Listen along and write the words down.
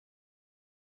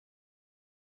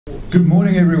Good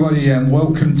morning everybody and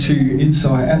welcome to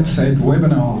Insight APSAD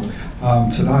webinar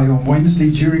today on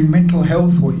Wednesday during Mental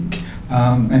Health Week.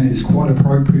 And it's quite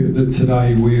appropriate that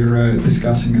today we're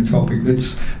discussing a topic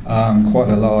that's quite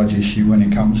a large issue when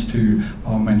it comes to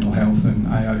our mental health and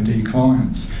AOD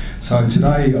clients. So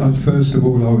today, first of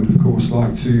all, I would of course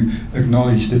like to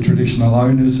acknowledge the traditional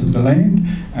owners of the land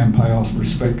and pay our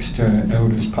respects to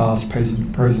elders past,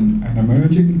 present and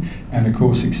emerging, and of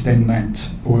course extend that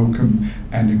welcome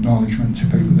and acknowledgement to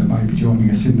people that may be joining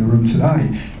us in the room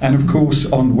today. And of course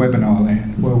on webinar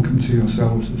land, welcome to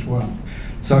yourselves as well.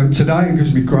 So today it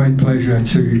gives me great pleasure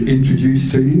to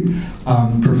introduce to you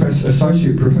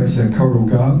Associate Professor Coral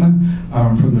Gartner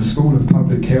from the School of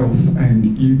Public Health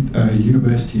and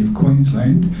University of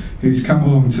Queensland, who's come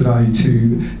along today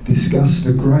to discuss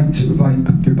the great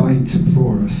vape debate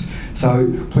for us.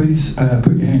 So please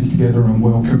put your hands together and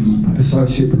welcome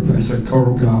Associate Professor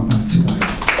Coral Gartner today.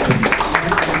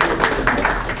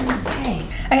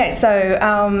 Okay, so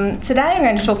today I'm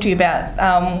going to talk to you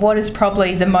about what is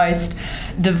probably the most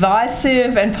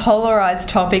divisive and polarised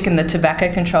topic in the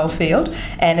tobacco control field,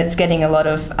 and it's getting a lot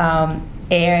of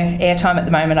airtime at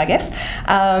the moment, I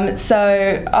guess.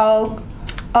 So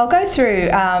I'll go through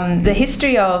the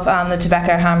history of the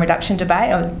tobacco harm reduction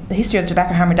debate, or the history of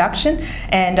tobacco harm reduction,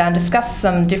 and discuss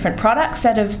some different products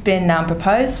that have been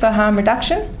proposed for harm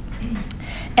reduction.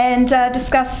 And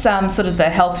discuss sort of the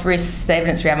health risks, the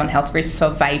evidence we have on health risks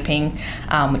of vaping,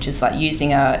 which is like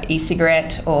using a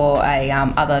e-cigarette or a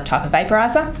other type of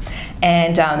vaporizer,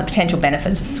 and the potential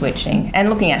benefits of switching, and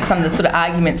looking at some of the sort of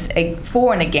arguments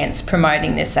for and against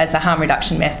promoting this as a harm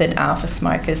reduction method for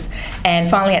smokers. And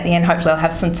finally, at the end, hopefully I'll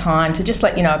have some time to just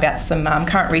let you know about some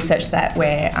current research that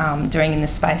we're doing in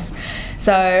this space.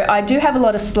 So I do have a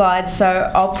lot of slides, so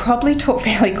I'll probably talk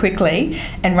fairly quickly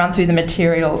and run through the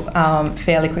material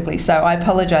fairly quickly, so I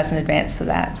apologise in advance for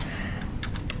that.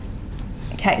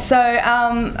 Okay, so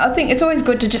I think it's always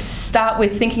good to just start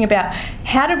with thinking about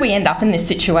how did we end up in this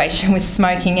situation with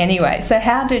smoking anyway? So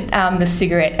how did the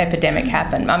cigarette epidemic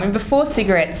happen? I mean, before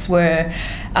cigarettes were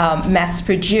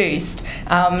mass-produced,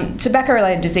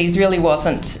 tobacco-related disease really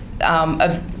wasn't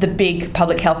the big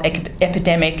public health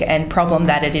epidemic and problem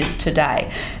that it is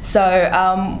today.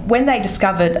 So when they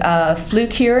discovered flu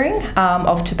curing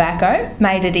of tobacco,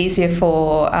 made it easier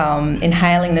for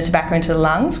inhaling the tobacco into the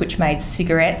lungs, which made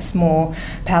cigarettes more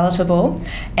palatable.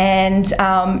 And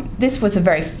this was a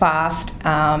very fast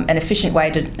and efficient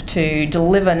way to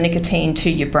deliver nicotine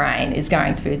to your brain, is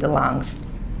going through the lungs.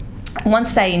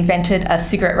 Once they invented a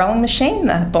cigarette rolling machine,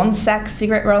 the Bond sack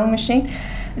cigarette rolling machine,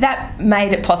 that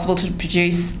made it possible to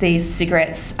produce these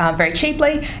cigarettes very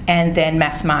cheaply and then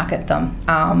mass market them.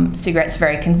 Cigarettes are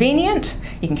very convenient.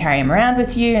 You can carry them around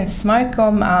with you and smoke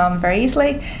them very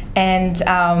easily. And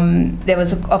there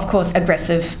was, of course,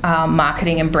 aggressive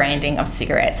marketing and branding of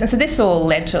cigarettes. And so this all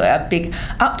led to a big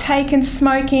uptake in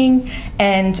smoking,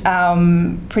 and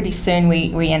pretty soon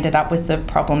we ended up with the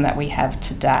problem that we have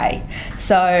today.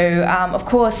 So, of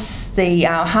course, the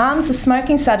harms of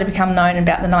smoking started to become known in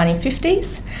about the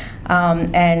 1950s.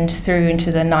 And through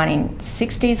into the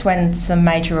 1960s, when some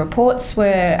major reports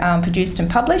were produced and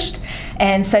published.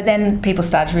 And so then people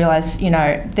started to realise, you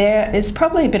know, there is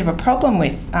probably a bit of a problem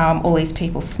with all these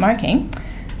people smoking.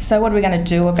 So what are we going to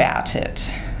do about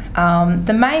it?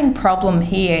 The main problem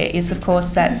here is, of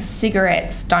course, that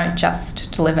cigarettes don't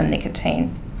just deliver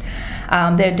nicotine.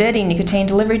 They're a dirty nicotine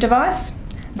delivery device.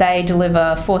 They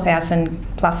deliver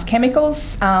 4,000 plus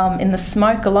chemicals in the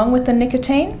smoke along with the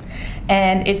nicotine,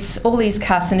 and it's all these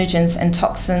carcinogens and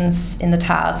toxins in the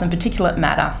tars and particulate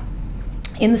matter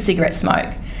in the cigarette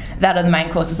smoke that are the main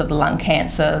causes of the lung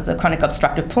cancer, the chronic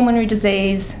obstructive pulmonary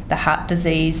disease, the heart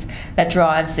disease that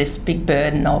drives this big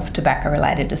burden of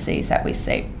tobacco-related disease that we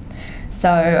see. So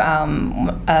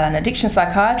an addiction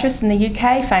psychiatrist in the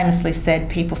UK famously said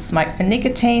people smoke for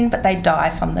nicotine, but they die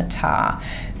from the tar.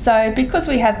 So because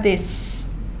we have this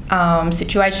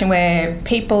situation where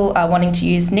people are wanting to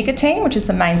use nicotine, which is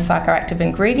the main psychoactive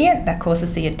ingredient that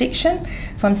causes the addiction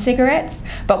from cigarettes,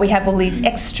 but we have all these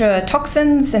extra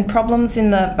toxins and problems in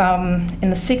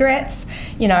the cigarettes,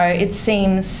 you know, it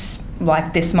seems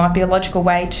like this might be a logical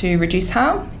way to reduce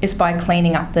harm, is by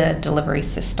cleaning up the delivery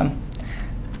system.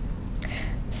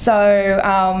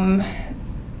 So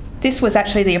this was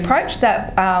actually the approach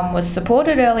that was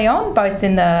supported early on, both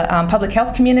in the public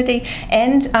health community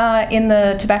and in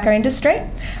the tobacco industry.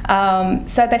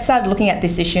 So they started looking at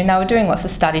this issue, and they were doing lots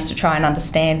of studies to try and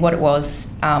understand what it was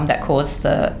that caused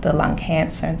the lung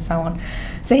cancer and so on.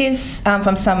 So here's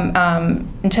from some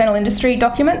internal industry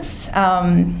documents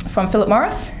from Philip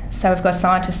Morris. So we've got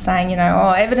scientists saying, you know,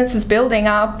 oh, evidence is building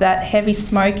up that heavy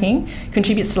smoking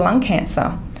contributes to lung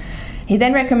cancer. He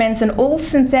then recommends an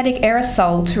all-synthetic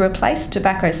aerosol to replace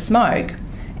tobacco smoke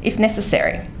if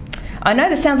necessary. I know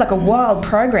this sounds like a wild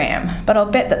program, but I'll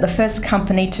bet that the first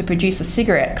company to produce a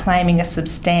cigarette claiming a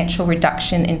substantial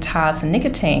reduction in tars and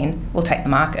nicotine will take the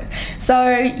market.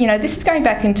 So, you know, this is going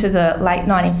back into the late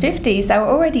 1950s. They were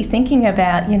already thinking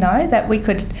about, you know, that we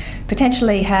could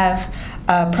potentially have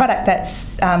a product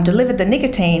that's delivered the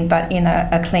nicotine but in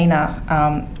a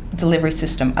cleaner delivery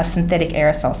system, a synthetic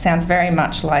aerosol. Sounds very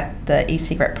much like the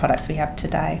e-cigarette products we have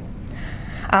today.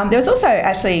 There was also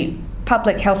actually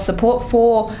public health support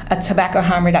for a tobacco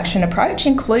harm reduction approach,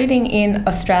 including in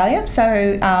Australia. So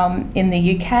in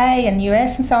the UK and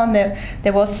US and so on,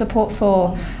 there was support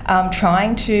for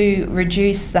trying to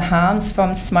reduce the harms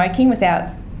from smoking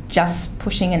without just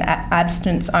pushing an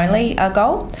abstinence-only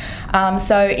goal.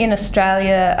 So in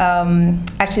Australia,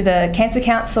 actually the Cancer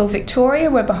Council Victoria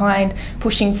were behind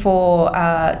pushing for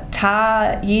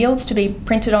tar yields to be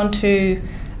printed onto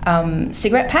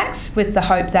cigarette packs, with the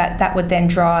hope that that would then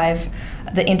drive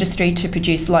the industry to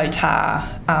produce low tar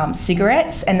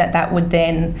cigarettes, and that would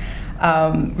then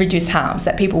reduce harms,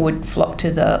 that people would flock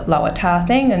to the lower tar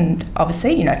thing. And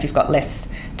obviously, you know, if you've got less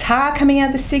tar coming out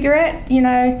of the cigarette, you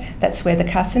know, that's where the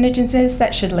carcinogens is.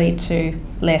 That should lead to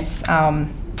less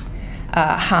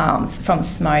harms from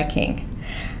smoking.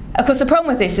 Of course, the problem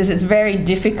with this is it's very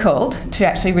difficult to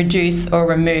actually reduce or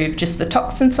remove just the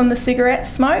toxins from the cigarette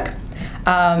smoke.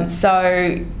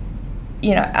 So,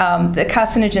 you know, the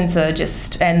carcinogens are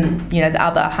just, and, you know, the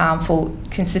other harmful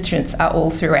constituents are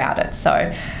all throughout it.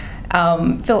 So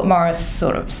Philip Morris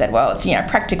sort of said, well, it's, you know,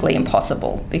 practically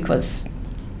impossible because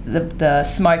the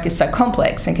smoke is so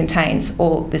complex and contains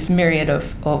all this myriad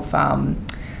of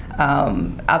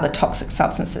other toxic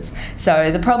substances.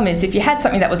 So the problem is, if you had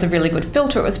something that was a really good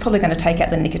filter, it was probably going to take out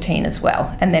the nicotine as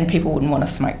well, and then people wouldn't want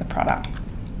to smoke the product.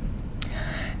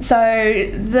 So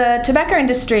the tobacco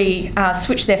industry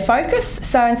switched their focus.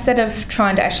 So instead of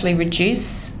trying to actually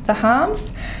reduce the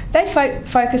harms, they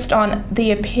focused on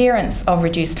the appearance of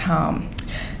reduced harm.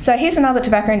 So here's another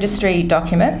tobacco industry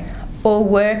document. All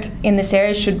work in this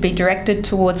area should be directed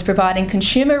towards providing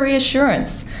consumer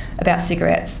reassurance about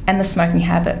cigarettes and the smoking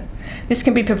habit. This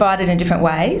can be provided in different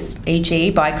ways,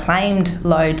 e.g. by claimed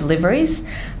low deliveries,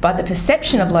 by the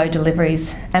perception of low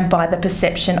deliveries, and by the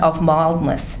perception of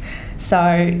mildness.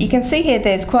 So you can see here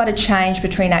there's quite a change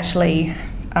between actually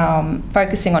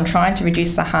focusing on trying to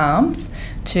reduce the harms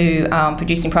to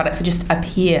producing products that just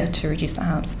appear to reduce the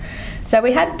harms. So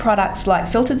we had products like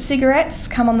filtered cigarettes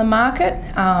come on the market.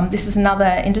 This is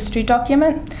another industry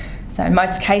document. So in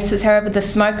most cases, however, the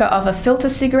smoker of a filter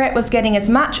cigarette was getting as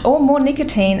much or more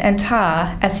nicotine and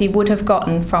tar as he would have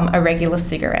gotten from a regular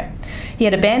cigarette. He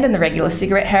had abandoned the regular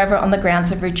cigarette, however, on the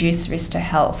grounds of reduced risk to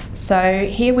health. So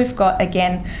here we've got,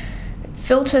 again,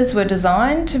 filters were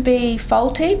designed to be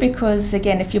faulty because,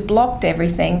 again, if you blocked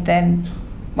everything, then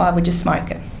why would you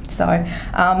smoke it? So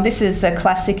this is a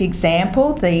classic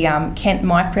example, the Kent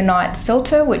Micronite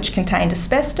filter, which contained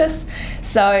asbestos.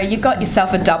 So you got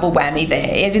yourself a double whammy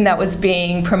there, even though it was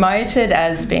being promoted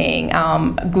as being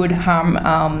good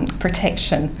harm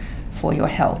protection for your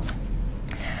health.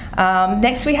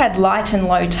 Next we had light and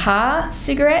low tar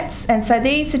cigarettes, and so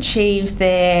these achieve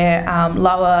their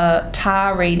lower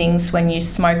tar readings when you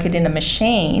smoke it in a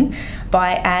machine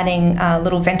by adding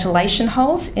little ventilation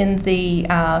holes in the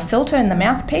filter in the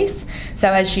mouthpiece.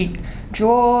 So as you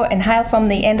draw, inhale from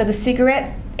the end of the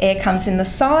cigarette, air comes in the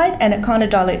side and it kind of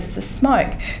dilutes the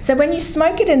smoke. So when you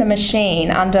smoke it in a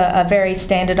machine under a very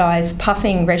standardised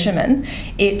puffing regimen,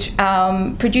 it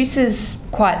produces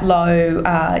quite low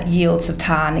yields of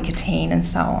tar, nicotine and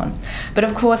so on. But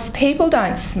of course people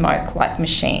don't smoke like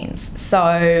machines.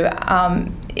 So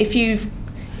if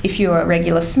you're a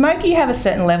regular smoker, you have a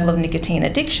certain level of nicotine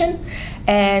addiction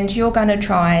and you're going to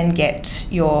try and get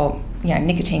your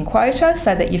nicotine quota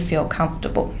so that you feel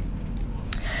comfortable.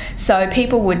 So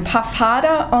people would puff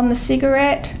harder on the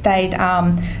cigarette. They'd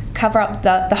cover up,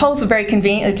 the holes were very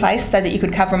conveniently placed so that you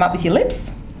could cover them up with your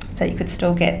lips, so you could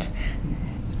still get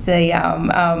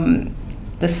the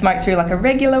smoke through like a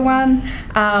regular one.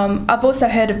 I've also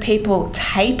heard of people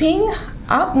taping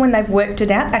up when they've worked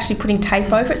it out, actually putting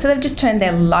tape over it. So they've just turned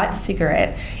their light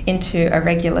cigarette into a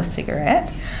regular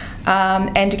cigarette.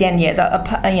 And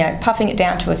again, puffing it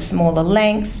down to a smaller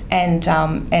length and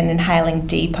inhaling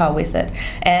deeper with it.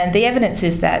 And the evidence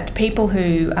is that people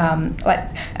who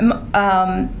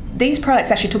these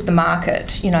products actually took the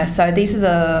market. So these are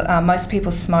the most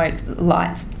people smoke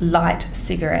light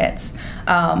cigarettes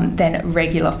than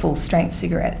regular full strength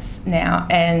cigarettes now.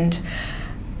 And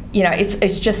you know,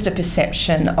 it's just a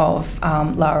perception of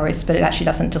lower risk, but it actually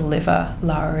doesn't deliver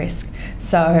lower risk.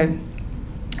 So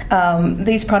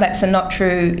these products are not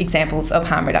true examples of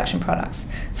harm reduction products.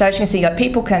 So as you can see,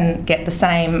 people can get the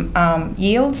same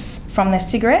yields from their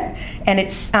cigarette, and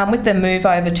it's with the move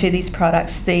over to these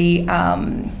products, the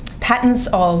patterns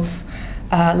of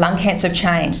lung cancer have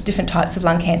changed, different types of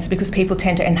lung cancer, because people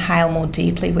tend to inhale more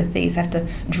deeply with these, have to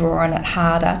draw on it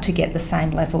harder to get the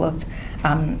same level of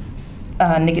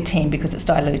nicotine because it's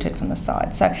diluted from the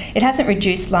side. So it hasn't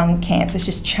reduced lung cancer, it's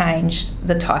just changed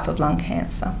the type of lung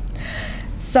cancer.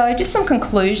 So just some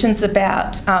conclusions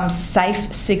about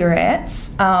safe cigarettes.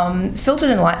 Filtered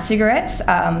and light cigarettes,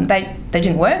 they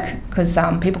didn't work because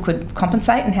people could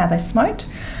compensate in how they smoked.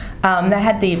 They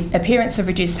had the appearance of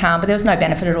reduced harm, but there was no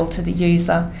benefit at all to the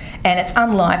user. And it's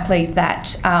unlikely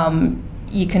that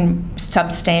you can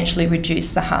substantially reduce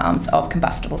the harms of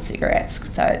combustible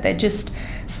cigarettes. So they're just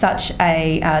such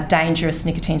a dangerous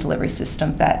nicotine delivery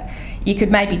system that you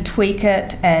could maybe tweak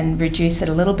it and reduce it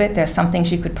a little bit. There are some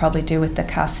things you could probably do with the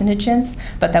carcinogens,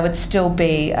 but they would still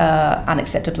be an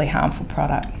unacceptably harmful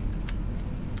product.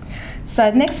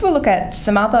 So next we'll look at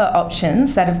some other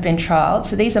options that have been trialled.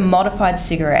 So these are modified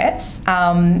cigarettes.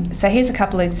 So here's a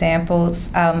couple of examples.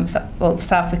 So we'll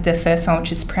start off with the first one,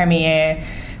 which is Premier,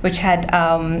 which had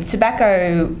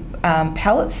tobacco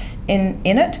pellets in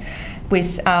it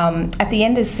with, at the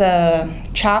end is a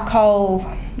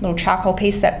little charcoal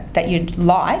piece that you'd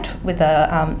light with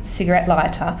a cigarette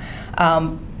lighter,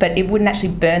 but it wouldn't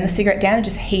actually burn the cigarette down, it'd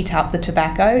just heat up the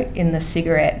tobacco in the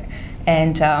cigarette.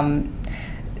 And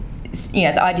you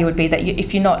know, the idea would be that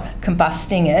if you're not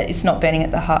combusting it, it's not burning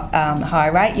at the high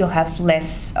rate, you'll have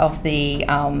less of the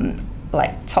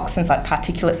like toxins like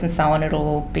particulates and so on, it'll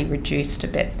all be reduced a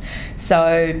bit.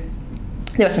 So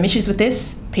there were some issues with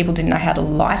this. People didn't know how to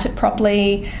light it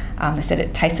properly. They said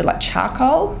it tasted like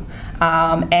charcoal.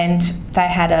 And they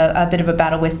had a bit of a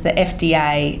battle with the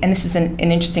FDA, and this is an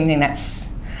interesting thing that's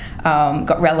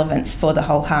got relevance for the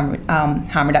whole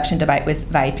harm reduction debate with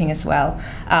vaping as well,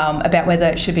 about whether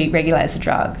it should be regulated as a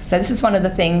drug. So this is one of the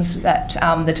things that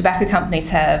the tobacco companies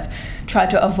have tried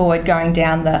to avoid going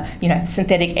down the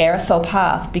synthetic aerosol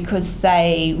path, because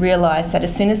they realise that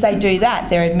as soon as they do that,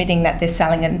 they're admitting that they're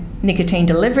selling a nicotine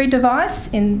delivery device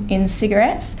in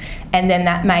cigarettes, and then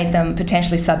that made them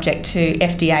potentially subject to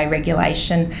FDA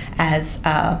regulation as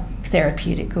a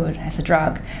therapeutic good, as a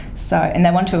drug. So, and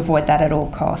they want to avoid that at all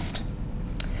cost.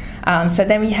 So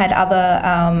then we had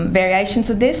other variations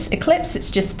of this. Eclipse,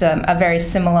 it's just a very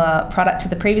similar product to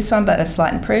the previous one, but a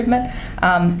slight improvement.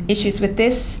 Issues with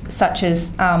this, such as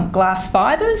glass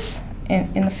fibres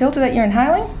in the filter that you're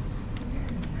inhaling.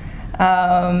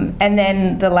 And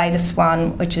then the latest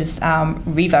one, which is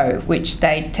Revo, which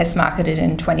they test marketed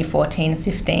in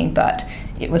 2014-15, but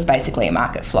it was basically a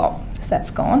market flop, so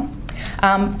that's gone.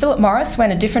 Philip Morris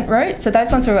went a different route. So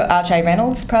those ones were R.J.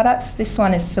 Reynolds products. This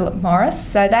one is Philip Morris.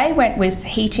 So they went with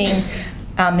heating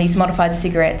these modified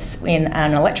cigarettes in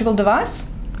an electrical device.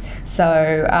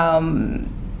 So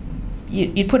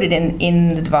you'd put it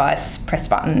in the device, press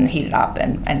button, heat it up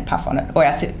and puff on it, or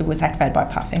else it was activated by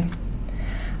puffing.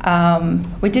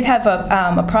 We did have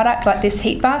a product like this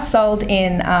heat bar sold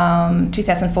in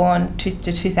 2004 to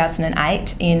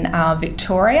 2008 in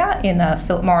Victoria in a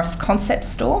Philip Morris concept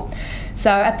store. So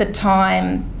at the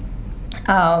time,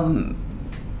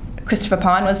 Christopher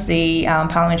Pyne was the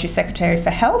Parliamentary Secretary for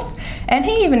Health, and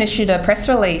he even issued a press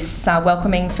release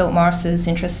welcoming Philip Morris's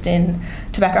interest in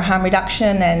tobacco harm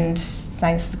reduction and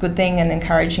saying it's a good thing and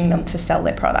encouraging them to sell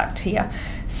their product here.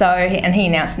 So, and he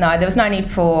announced no, there was no need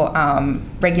for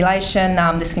regulation,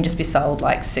 this can just be sold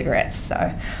like cigarettes.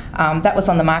 So that was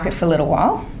on the market for a little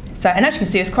while. So, and as you can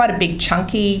see, it's quite a big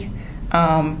chunky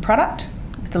product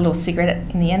with a little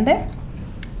cigarette in the end there.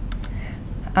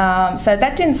 So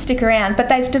that didn't stick around, but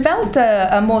they've developed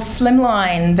a more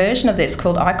slimline version of this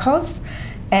called IQOS.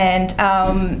 And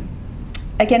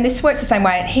again, this works the same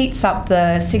way. It heats up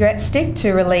the cigarette stick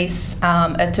to release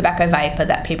a tobacco vapour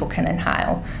that people can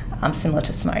inhale, similar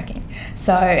to smoking.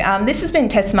 So this has been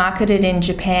test marketed in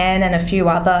Japan and a few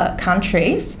other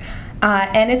countries.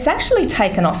 And it's actually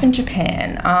taken off in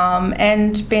Japan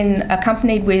and been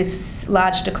accompanied with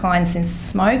large declines in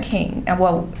smoking,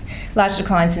 large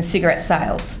declines in cigarette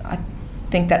sales. I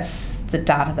think that's the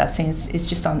data that I've seen is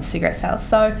just on the cigarette sales.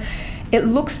 So it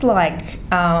looks like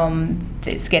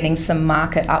it's getting some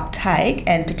market uptake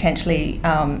and potentially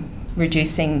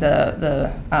reducing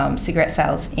the cigarette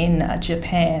sales in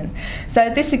Japan. So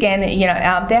this again,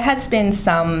 there has been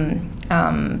some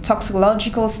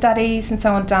toxicological studies and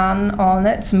so on done on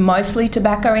it. It's mostly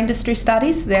tobacco industry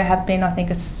studies. There have been, I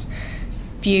think, a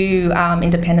few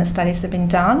independent studies have been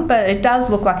done, but it does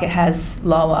look like it has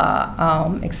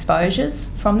lower exposures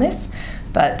from this,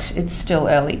 but it's still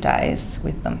early days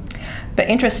with them. But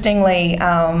interestingly,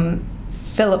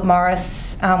 Philip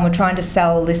Morris were trying to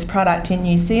sell this product in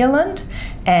New Zealand,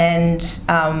 and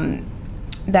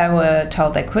they were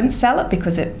told they couldn't sell it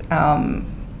because it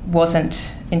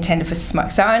wasn't intended for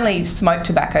smoke. So only smoked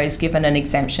tobacco is given an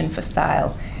exemption for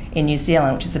sale in New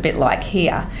Zealand, which is a bit like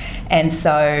here. And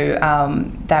so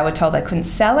they were told they couldn't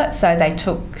sell it, so they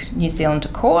took New Zealand to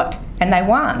court and they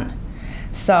won.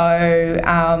 So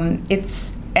and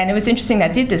it was interesting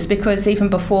they did this because even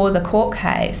before the court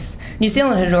case, New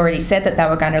Zealand had already said that they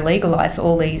were going to legalise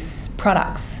all these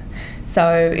products.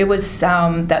 So it was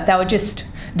that they were just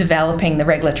developing the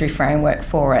regulatory framework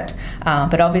for it.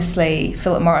 But obviously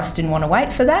Philip Morris didn't want to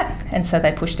wait for that, and so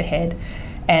they pushed ahead.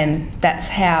 And that's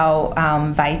how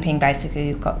vaping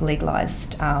basically got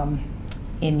legalised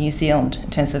in New Zealand in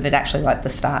terms of it actually like the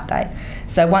start date.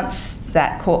 So once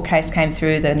that court case came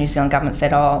through, the New Zealand government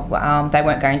said, they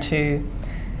weren't going to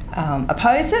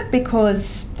oppose it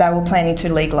because they were planning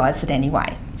to legalise it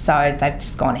anyway. So they've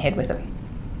just gone ahead with it.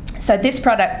 So this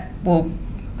product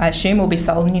I assume will be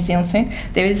sold in New Zealand soon.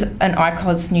 There is an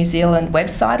ICOS New Zealand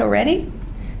website already,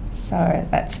 so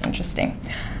that's interesting.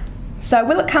 So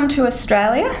will it come to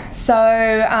Australia? So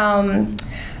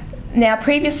now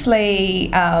previously,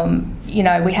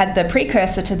 we had the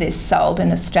precursor to this sold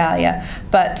in Australia,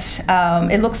 but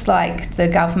it looks like the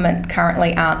government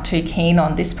currently aren't too keen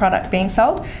on this product being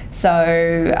sold.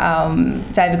 So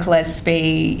David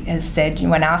Gillespie has said,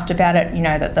 when asked about it,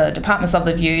 that the department's of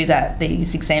the view that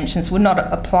these exemptions would not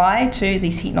apply to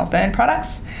these heat not burn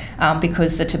products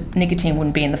because the nicotine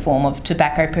wouldn't be in the form of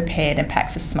tobacco prepared and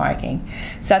packed for smoking.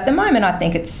 So at the moment, I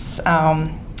think it's a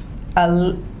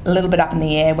little bit up in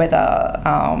the air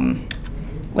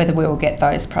whether we will get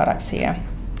those products here.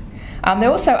 There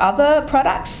are also other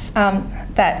products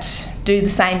that do the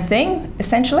same thing,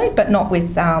 essentially, but not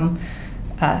with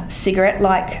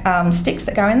cigarette-like sticks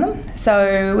that go in them.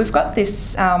 So we've got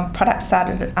this product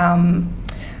started,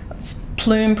 it's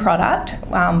Plume product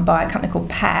by a company called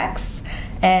Pax,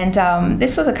 and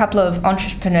this was a couple of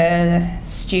entrepreneur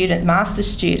master's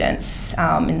students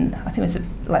in, I think it was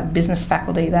like business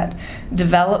faculty, that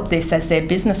developed this as their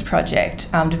business project,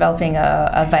 developing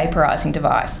a vaporising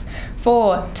device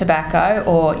for tobacco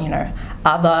or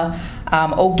other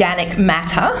organic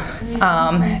matter.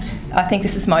 I think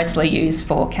this is mostly used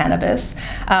for cannabis,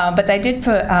 but they did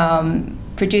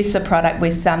produce a product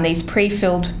with these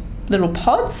pre-filled little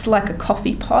pods, like a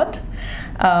coffee pod,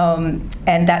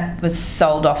 and that was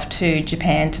sold off to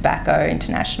Japan Tobacco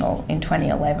International in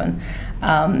 2011.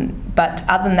 But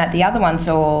other than that, the other ones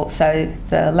are all, so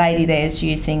the lady there is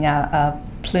using a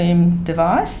Plume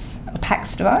device, a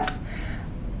PAX device,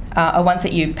 are ones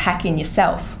that you pack in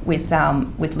yourself with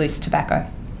loose tobacco.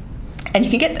 And you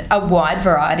can get a wide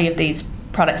variety of these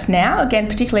products now, again,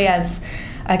 particularly as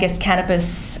I guess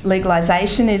cannabis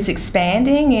legalisation is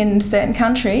expanding in certain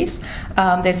countries.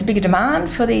 There's a bigger demand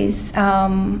for these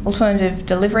alternative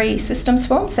delivery systems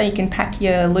for them, so you can pack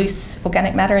your loose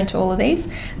organic matter into all of these.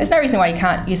 There's no reason why you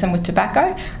can't use them with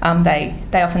tobacco.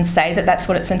 They often say that that's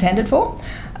what it's intended for.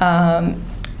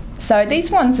 So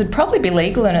these ones would probably be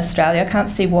legal in Australia. I can't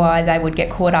see why they would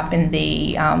get caught up in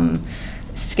the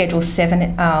Schedule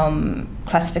 7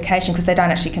 classification, because they don't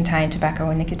actually contain tobacco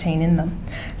or nicotine in them.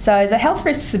 So the health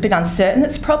risks are a bit uncertain.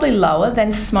 It's probably lower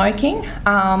than smoking.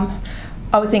 I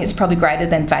would think it's probably greater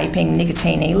than vaping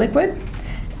nicotine e-liquid.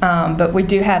 But we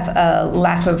do have a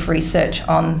lack of research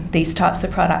on these types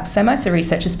of products. So most of the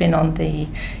research has been on the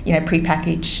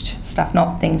prepackaged stuff,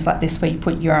 not things like this where you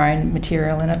put your own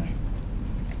material in it.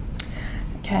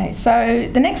 Okay, so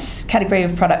the next category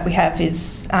of product we have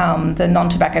is the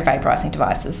non-tobacco vaporising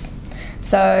devices.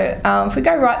 So if we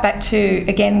go right back to,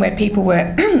 again, where people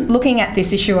were looking at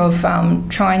this issue of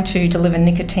trying to deliver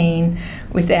nicotine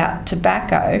without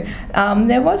tobacco,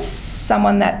 there was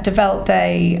someone that developed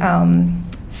a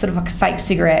sort of like a fake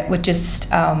cigarette with just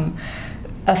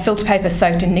a filter paper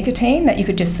soaked in nicotine that you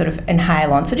could just sort of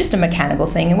inhale on. So just a mechanical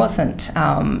thing. It wasn't,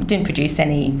 didn't produce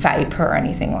any vapour or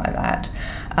anything like that.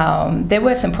 There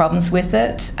were some problems with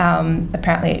it.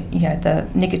 Apparently, the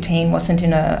nicotine wasn't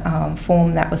in a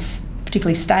form that was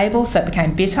particularly stable, so it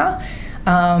became bitter.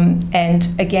 And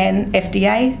again,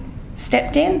 FDA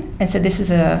stepped in and said this is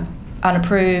an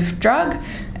unapproved drug,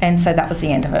 and so that was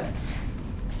the end of it.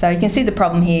 So you can see the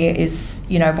problem here is,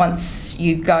 once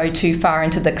you go too far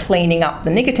into the cleaning up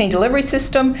the nicotine delivery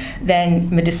system,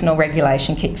 then medicinal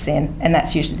regulation kicks in, and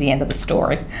that's usually the end of the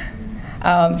story.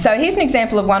 So here's an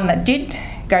example of one that did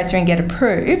go through and get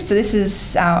approved. So this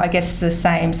is, I guess, the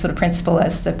same sort of principle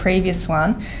as the previous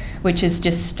one, which is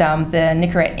just the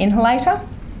Nicorette inhalator.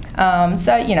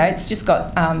 So, you know, it's just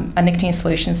got a nicotine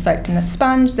solution soaked in a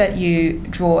sponge that you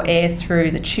draw air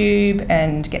through the tube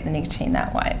and get the nicotine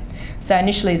that way. So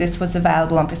initially this was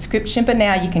available on prescription, but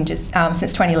now you can just,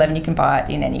 since 2011, you can buy it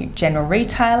in any general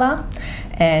retailer.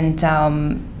 And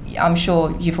I'm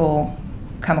sure you've all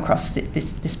come across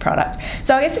this product.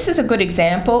 So I guess this is a good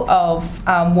example of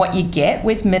what you get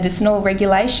with medicinal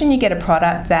regulation. You get a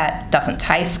product that doesn't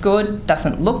taste good,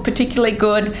 doesn't look particularly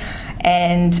good,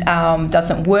 and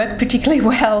doesn't work particularly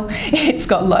well. It's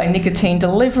got low nicotine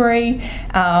delivery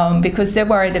because they're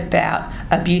worried about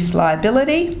abuse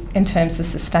liability in terms of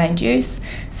sustained use.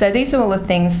 So these are all the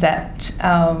things that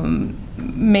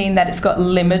mean that it's got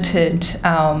limited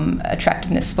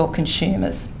attractiveness for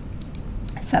consumers.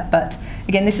 So, but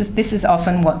again, this is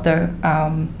often what the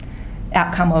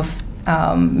outcome of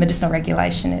medicinal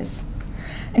regulation is.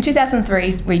 In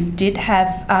 2003, we did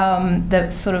have the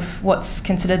sort of what's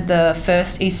considered the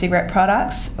first e-cigarette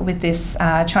products with this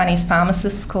Chinese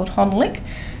pharmacist called Honlik,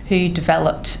 who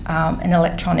developed an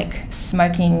electronic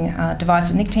smoking device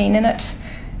with nicotine in it.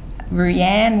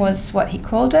 Ruyan was what he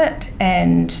called it,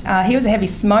 and he was a heavy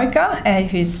smoker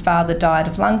whose father died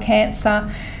of lung cancer,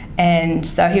 and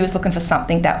so he was looking for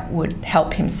something that would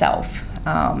help himself.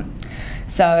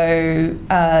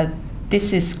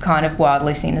 This is kind of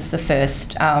widely seen as the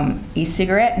first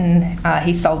e-cigarette, and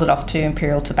he sold it off to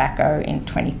Imperial Tobacco in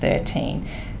 2013.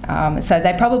 So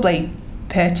they probably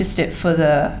purchased it for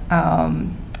the,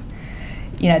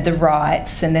 the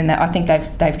rights, and then I think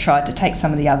they've tried to take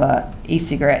some of the other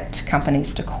e-cigarette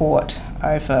companies to court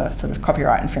over sort of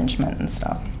copyright infringement and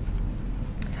stuff.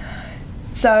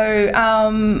 So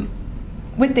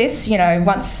with this, you know,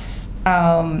 once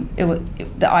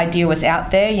the idea was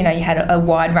out there, you know, you had a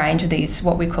wide range of these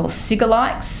what we call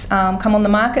cigalikes come on the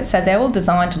market. So they're all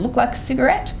designed to look like a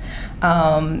cigarette,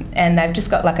 and they've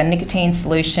just got like a nicotine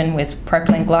solution with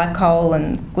propylene glycol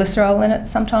and glycerol in it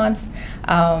sometimes.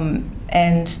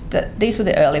 These were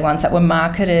the early ones that were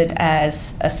marketed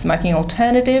as a smoking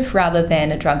alternative rather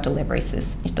than a drug delivery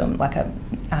system, like a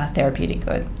therapeutic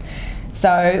good.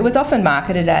 So it was often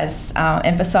marketed as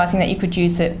emphasising that you could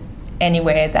use it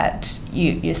anywhere that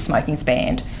your smoking's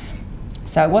banned.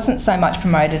 So it wasn't so much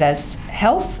promoted as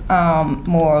health,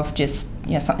 more of just,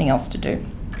 you know, something else to do.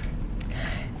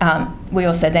 We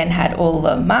also then had all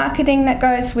the marketing that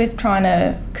goes with trying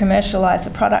to commercialise a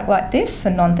product like this,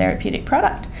 a non-therapeutic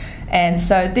product. And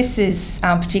so this is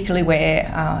particularly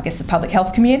where I guess the public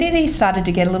health community started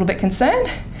to get a little bit concerned.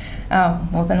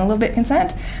 More than a little bit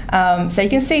concerned. So you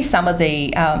can see some of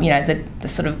the, the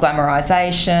sort of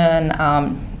glamorisation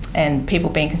and people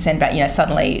being concerned about, you know,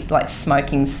 suddenly like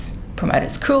smoking's promoted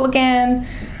as cool again.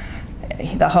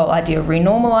 The whole idea of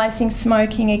renormalising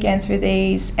smoking again through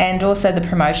these, and also the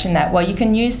promotion that, well, you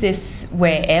can use this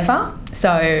wherever.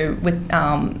 So with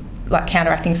like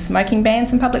counteracting smoking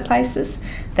bans in public places,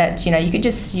 that, you know, you could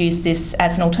just use this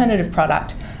as an alternative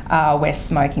product where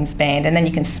smoking's banned, and then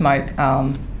you can smoke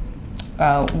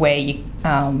where you,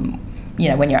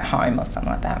 when you're at home or something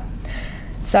like that.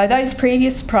 So those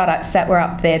previous products that were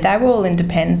up there, they were all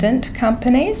independent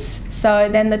companies. So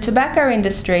then the tobacco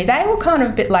industry, they were kind of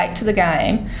a bit late to the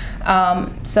game.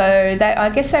 So I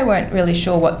guess they weren't really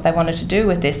sure what they wanted to do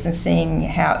with this and seeing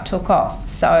how it took off.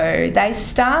 So they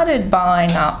started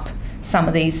buying up some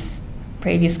of these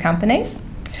previous companies,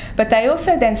 but they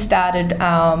also then started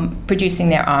producing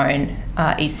their own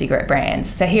e-cigarette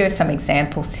brands. So here are some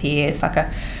examples here. It's like a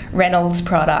Reynolds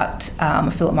product,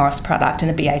 a Philip Morris product, and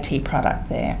a BAT product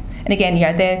there. And again, you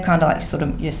know, they're kind of like sort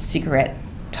of your cigarette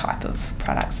type of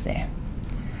products there.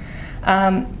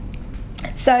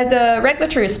 So the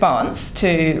regulatory response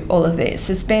to all of this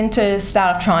has been to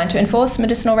start off trying to enforce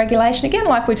medicinal regulation, again,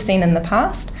 like we've seen in the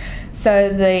past. So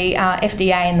the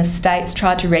FDA in the States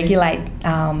tried to regulate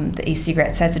the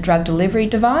e-cigarettes as a drug delivery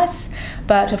device,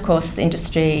 but of course the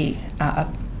industry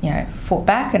fought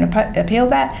back and appealed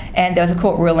that, and there was a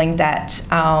court ruling that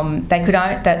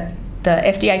that the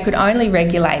FDA could only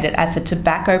regulate it as a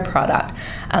tobacco product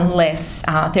unless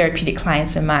therapeutic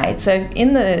claims are made. So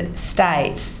in the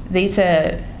States, these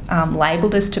are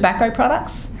labelled as tobacco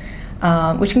products,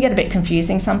 which can get a bit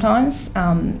confusing sometimes.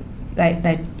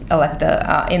 They like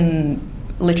in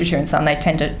literature and so on, they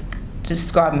tend to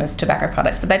describe them as tobacco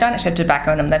products, but they don't actually have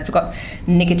tobacco in them. They've got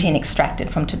nicotine extracted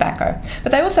from tobacco.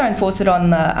 But they also enforce it on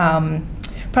the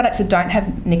products that don't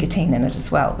have nicotine in it as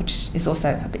well, which is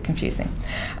also a bit confusing.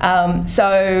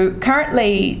 So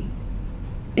currently,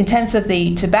 in terms of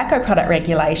the tobacco product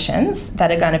regulations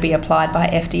that are going to be applied by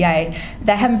FDA,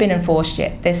 they haven't been enforced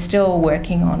yet. They're still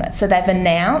working on it. So they've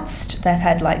announced, they've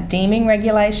had like deeming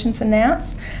regulations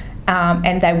announced,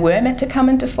 and they were meant to come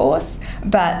into force,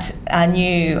 but a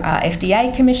new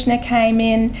FDA commissioner came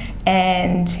in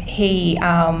and he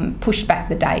pushed back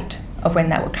the date of when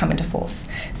that would come into force.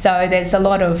 So there's a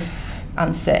lot of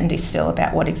uncertainty still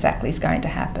about what exactly is going to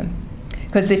happen.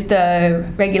 Because if the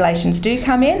regulations do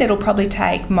come in, it'll probably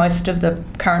take most of the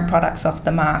current products off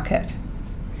the market.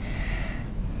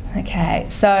 Okay,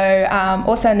 so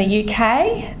also in the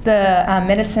UK, the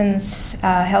Medicines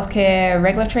Healthcare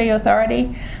Regulatory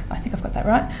Authority, I think I've got that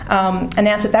right,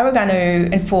 announced that they were going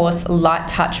to enforce light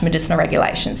touch medicinal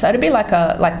regulations. So it'd be like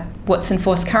what's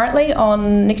enforced currently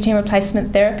on nicotine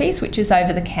replacement therapies, which is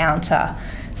over-the-counter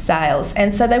sales,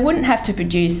 and so they wouldn't have to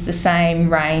produce the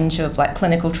same range of like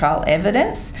clinical trial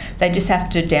evidence. They just have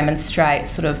to demonstrate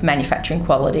sort of manufacturing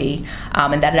quality,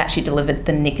 and that it actually delivered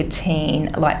the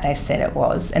nicotine like they said it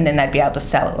was, and then they'd be able to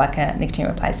sell it like a nicotine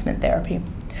replacement therapy.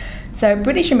 So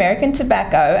British American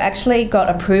Tobacco actually got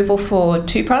approval for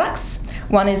 2 products.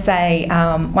 One is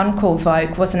one called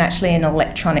Vape, wasn't actually an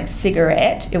electronic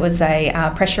cigarette, it was a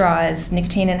pressurised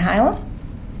nicotine inhaler.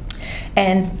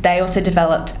 And they also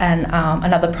developed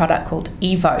another product called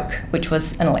Evoke, which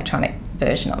was an electronic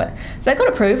version of it. So they got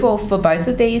approval for both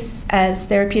of these as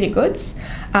therapeutic goods,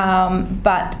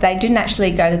 but they didn't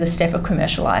actually go to the step of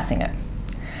commercialising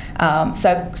it.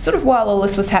 So sort of while all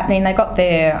this was happening, they got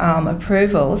their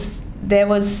approvals. There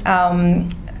was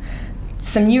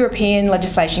some European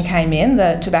legislation came in,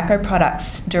 the Tobacco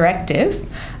Products Directive,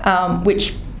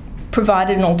 which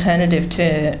provided an alternative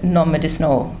to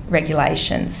non-medicinal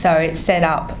regulation. So it set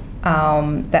up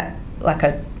that like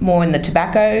a more in the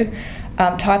tobacco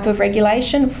type of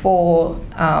regulation for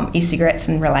e-cigarettes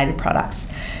and related products.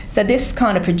 So this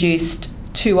kind of produced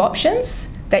 2 options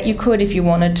that you could, if you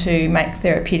wanted to make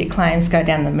therapeutic claims, go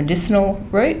down the medicinal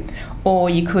route, or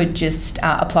you could just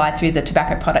apply through the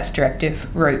Tobacco Products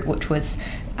Directive route, which was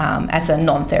as a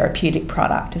non-therapeutic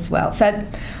product as well. So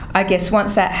I guess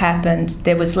once that happened,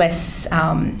 there was less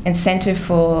incentive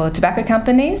for tobacco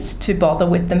companies to bother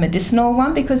with the medicinal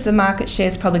one, because the market share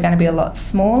is probably going to be a lot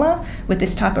smaller with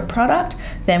this type of product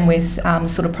than with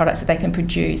sort of products that they can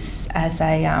produce as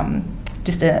a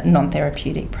just a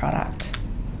non-therapeutic product.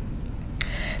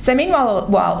 So meanwhile,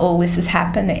 while all this is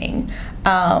happening,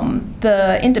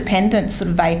 the independent sort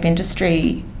of vape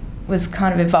industry was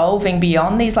kind of evolving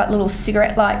beyond these like little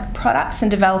cigarette-like products and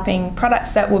developing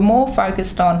products that were more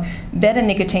focused on better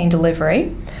nicotine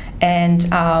delivery and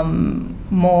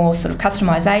more sort of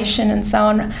customisation and so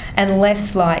on, and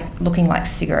less like looking like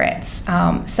cigarettes.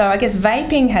 So I guess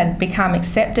vaping had become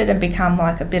accepted and become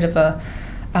like a bit of a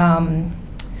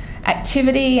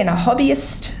activity and a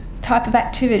hobbyist type of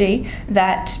activity,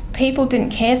 that people didn't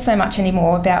care so much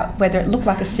anymore about whether it looked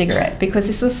like a cigarette, because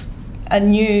this was a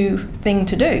new thing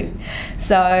to do.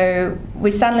 So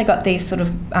we suddenly got these sort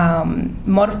of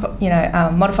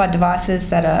modified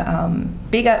devices that are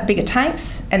bigger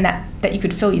tanks, and that you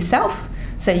could fill yourself.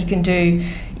 So you can do,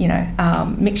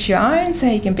 mix your own. So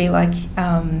you can be like,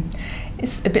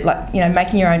 it's a bit like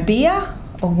making your own beer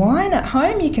or wine at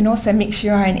home. You can also mix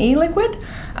your own e-liquid.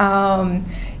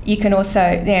 You can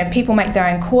also, people make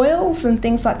their own coils and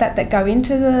things like that go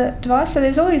into the device. So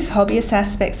there's all these hobbyist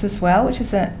aspects as well, which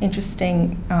is an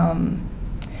interesting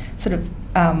sort of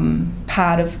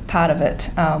part of it,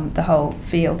 the whole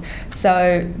field.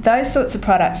 So those sorts of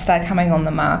products started coming on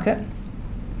the market.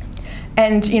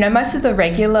 And, most of the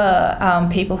regular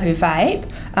people who vape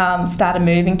started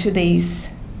moving to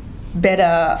these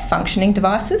better functioning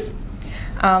devices.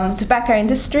 The tobacco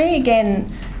industry,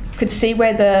 again, could see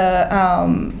where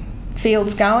the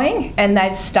field's going, and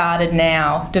they've started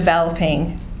now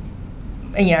developing,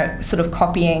 sort of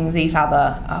copying these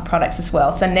other products as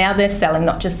well. So now they're selling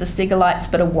not just the cigarettes,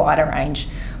 but a wider range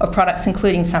of products,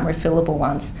 including some refillable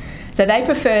ones. So they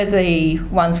prefer the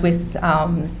ones with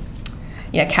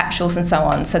capsules and so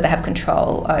on, so they have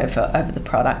control over the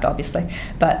product, obviously.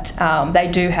 But they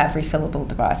do have refillable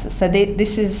devices. So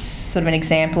this is sort of an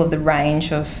example of the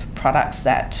range of products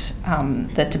that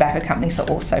the tobacco companies are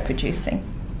also producing.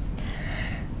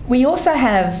 We also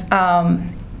have,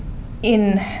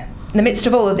 in the midst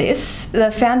of all of this,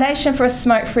 the Foundation for a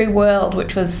Smoke-Free World,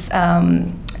 which was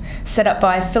set up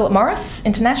by Philip Morris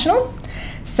International.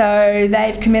 So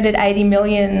they've committed $80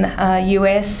 million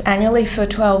US annually for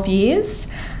 12 years.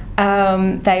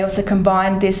 They also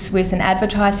combined this with an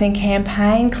advertising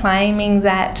campaign claiming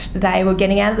that they were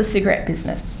getting out of the cigarette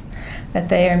business, that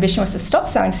their ambition was to stop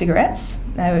selling cigarettes.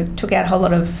 They took out a whole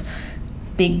lot of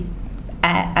big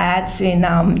ads in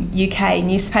UK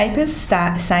newspapers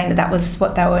saying that that was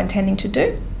what they were intending to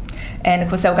do. And of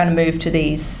course they were going to move to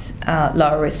these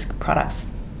lower risk products.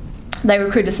 They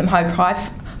recruited some high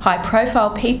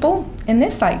profile people in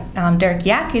this, like Derek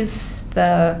Yak is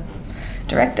the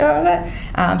director of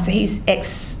it. So he's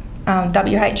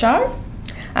ex-WHO.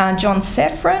 John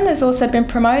Seffrin has also been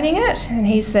promoting it, and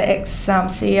he's the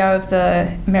ex-CEO of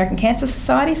the American Cancer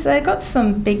Society, so they've got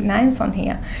some big names on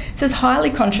here. This is highly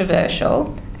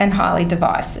controversial and highly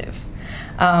divisive.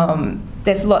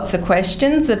 There's lots of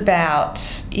questions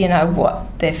about, you know,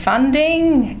 what they're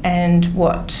funding and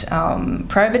what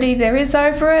probity there is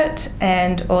over it,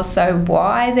 and also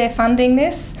why they're funding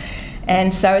this.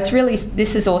 And so it's really,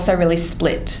 this has also really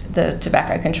split the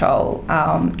tobacco control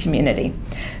community.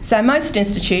 So most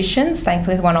institutions,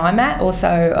 thankfully the one I'm at,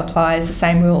 also applies the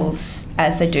same rules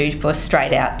as they do for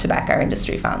straight out tobacco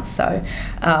industry funds. So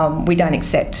we don't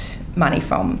accept money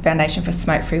from Foundation for a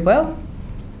Smoke-Free World.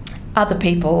 Other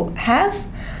people have,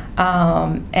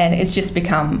 and it's just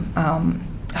become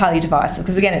highly divisive,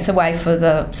 because again it's a way for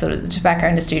the sort of the tobacco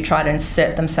industry to try to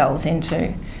insert themselves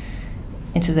into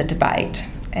the debate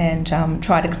and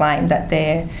try to claim that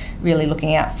they're really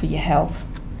looking out for your health.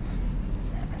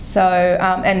 So,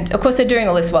 and of course they're doing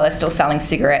all this while they're still selling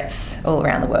cigarettes all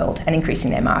around the world and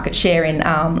increasing their market share in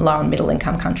low and middle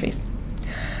income countries.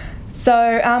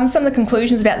 So some of the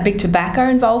conclusions about the big tobacco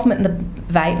involvement in the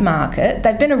vape market,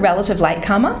 they've been a relative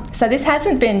latecomer. So this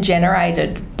hasn't been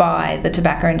generated by the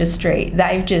tobacco industry.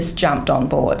 They've just jumped on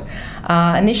board.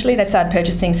 Initially they started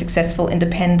purchasing successful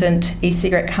independent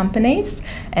e-cigarette companies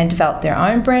and developed their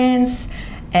own brands,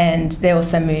 and they're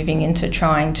also moving into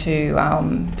trying to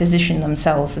position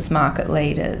themselves as market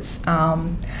leaders.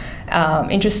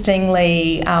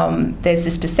 Interestingly, there's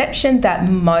this perception that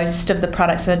most of the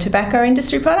products are tobacco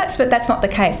industry products, but that's not the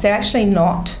case. They're actually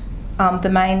not the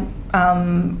main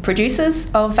producers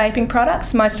of vaping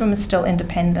products. Most of them are still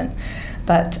independent.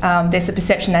 But there's a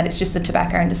perception that it's just the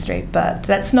tobacco industry, but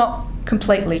that's not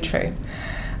completely true.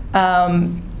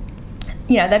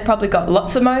 You know, they've probably got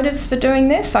lots of motives for doing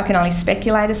this. I can only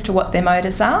speculate as to what their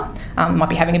motives are. Might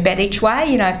be having a bet each way.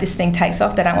 You know, if this thing takes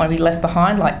off, they don't want to be left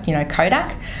behind like, you know,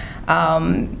 Kodak.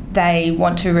 They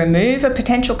want to remove a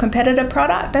potential competitor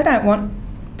product. They don't want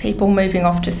people moving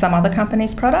off to some other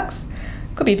company's products.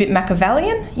 Could be a bit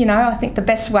Machiavellian. You know, I think the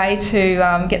best way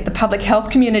to get the public health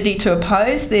community to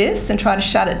oppose this and try to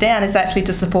shut it down is actually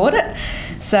to support it.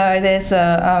 So there's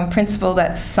a principle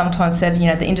that's sometimes said, you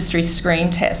know, the industry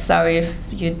scream test. So if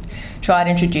you try to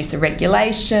introduce a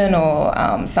regulation or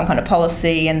some kind of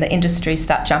policy and the industry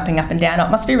start jumping up and down, it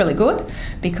must be really good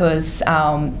because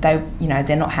they're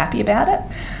not happy about it.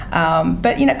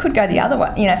 But, you know, it could go the other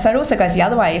way. You know, so it also goes the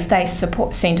other way. If they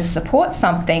seem to support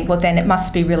something, well, then it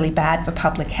must be really bad for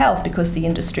public health because the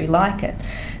industry like it.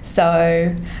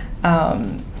 So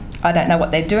I don't know what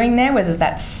they're doing there, whether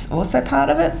that's also part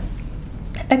of it.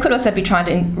 They could also be trying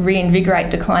to reinvigorate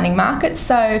declining markets.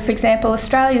 So, for example,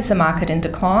 Australia's a market in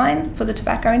decline for the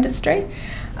tobacco industry.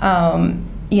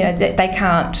 You know, they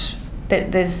can't.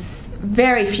 There's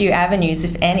very few avenues,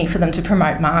 if any, for them to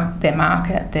promote their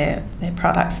market, their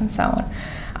products, and so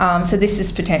on. So this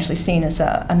is potentially seen as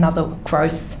another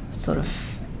growth sort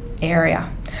of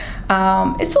area.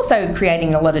 It's also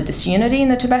creating a lot of disunity in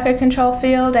the tobacco control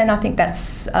field, and I think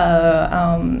that's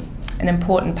an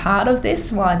important part of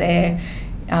this. Why they're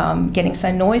getting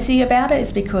so noisy about it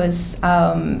is because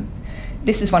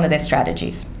this is one of their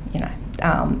strategies. You know,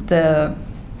 the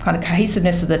kind of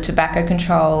cohesiveness of the tobacco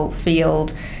control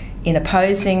field in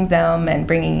opposing them and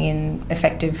bringing in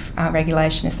effective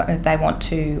regulation is something that they want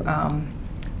to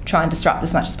try and disrupt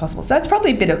as much as possible. So it's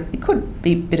probably it could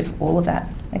be a bit of all of that.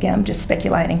 Again, I'm just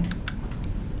speculating.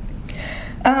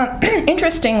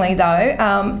 Interestingly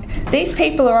though, these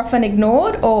people are often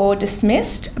ignored or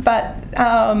dismissed, but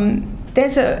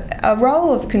there's a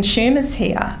role of consumers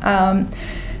here.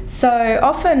 So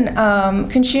often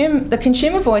the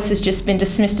consumer voice has just been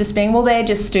dismissed as being, well, they're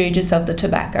just stooges of the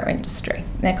tobacco industry.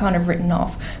 They're kind of written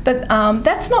off. But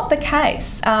that's not the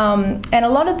case. And a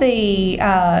lot of the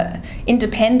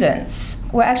independents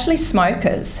were actually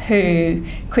smokers who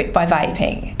quit by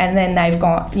vaping, and then they've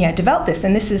developed this.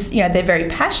 And this is, they're very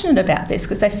passionate about this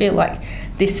because they feel like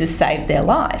this has saved their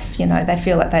life. You know, they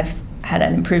feel like they've had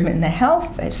an improvement in their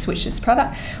health. They've switched this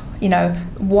product. You know,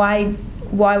 why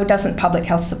doesn't public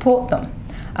health support them?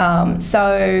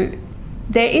 So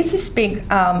there is this big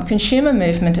consumer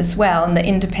movement as well in the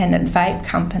independent vape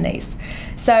companies.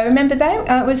 So remember,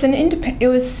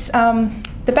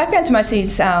 the background to most of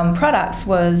these products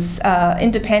was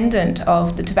independent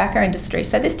of the tobacco industry.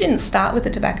 So this didn't start with the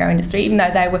tobacco industry, even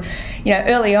though they were,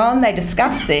 early on they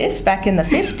discussed this back in the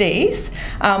 50s.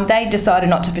 They decided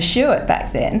not to pursue it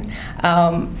back then.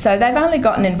 So they've only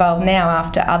gotten involved now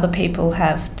after other people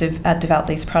have developed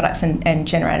these products and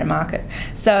generated a market.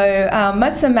 So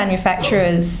most of the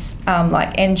manufacturers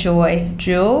like Enjoy,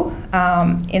 Juul,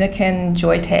 Innokin,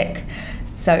 Joytech.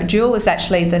 So Juul is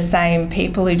actually the same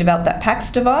people who developed that PAX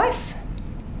device,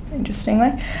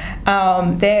 interestingly.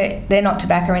 They're not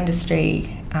tobacco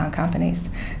industry companies.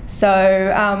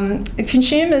 So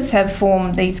consumers have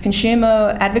formed these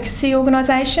consumer advocacy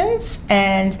organisations,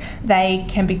 and they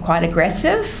can be quite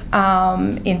aggressive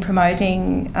in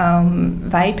promoting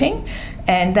vaping,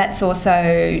 and that's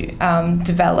also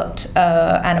developed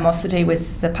animosity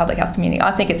with the public health community.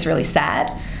 I think it's really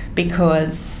sad,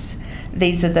 because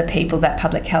these are the people that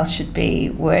public health should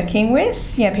be working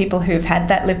with, people who've had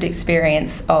that lived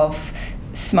experience of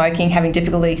smoking, having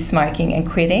difficulty smoking and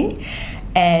quitting,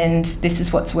 and this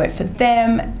is what's worked for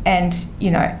them. And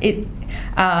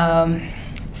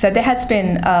so there has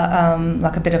been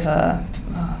like a bit of a,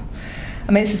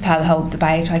 this is part of the whole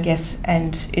debate, I guess,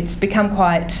 and it's become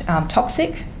quite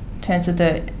toxic in terms of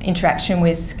the interaction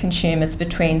with consumers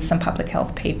between some public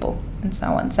health people and so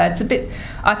on. So I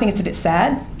think it's a bit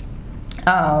sad.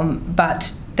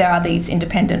 But there are these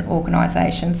independent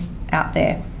organisations out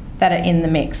there that are in the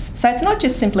mix. So it's not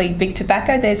just simply big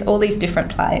tobacco, there's all these different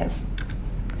players.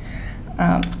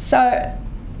 So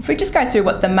if we just go through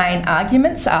what the main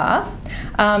arguments are,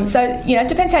 it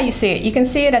depends how you see it. You can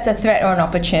see it as a threat or an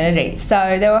opportunity.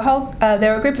 So there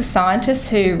were a group of scientists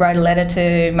who wrote a letter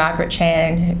to Margaret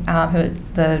Chan, who was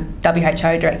the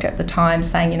WHO director at the time,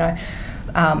 saying,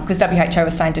 because WHO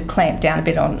was starting to clamp down a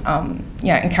bit on,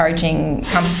 encouraging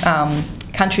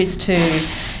countries to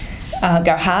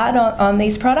go hard on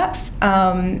these products.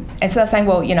 And so they're saying,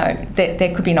 well,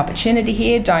 there could be an opportunity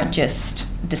here, don't just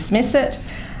dismiss it.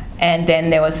 And then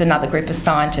there was another group of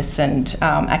scientists and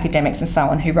academics and so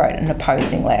on who wrote an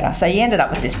opposing letter. So you ended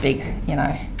up with this big,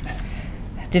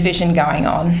 division going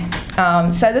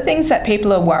on. So the things that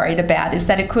people are worried about is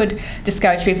that it could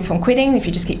discourage people from quitting if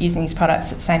you just keep using these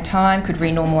products at the same time, could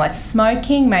renormalise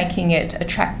smoking, making it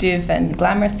attractive and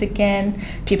glamorous again.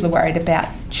 People are worried about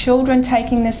children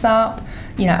taking this up.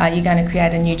 Are you going to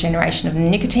create a new generation of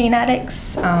nicotine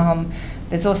addicts?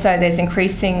 There's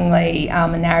increasingly a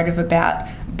narrative about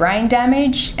brain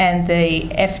damage, and the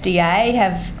FDA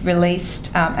have released,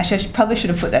 actually I probably should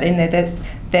have put that in there,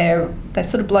 they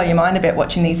sort of blow your mind about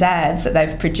watching these ads that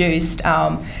they've produced.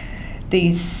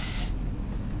 These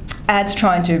ads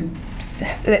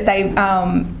they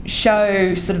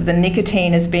show sort of the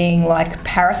nicotine as being like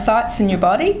parasites in your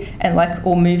body and like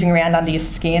all moving around under your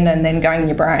skin and then going in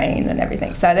your brain and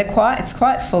everything. So it's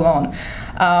quite full on.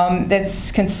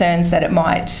 There's concerns that it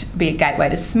might be a gateway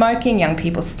to smoking. Young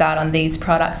people start on these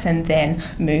products and then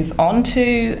move on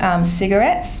to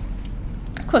cigarettes.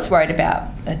 Of course, worried about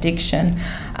addiction.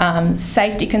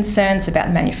 Safety concerns about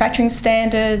manufacturing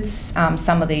standards.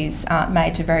 Some of these aren't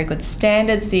made to very good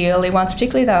standards. The early ones,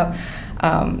 particularly,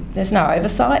 there's no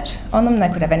oversight on them. They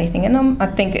could have anything in them. I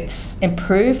think it's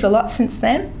improved a lot since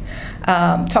then.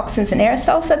 Toxins and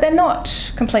aerosols, so they're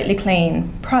not completely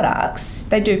clean products.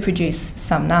 They do produce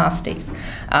some nasties.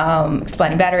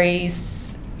 Exploding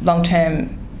batteries, long-term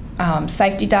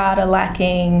safety data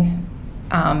lacking.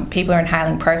 People are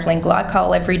inhaling propylene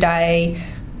glycol every day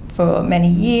for many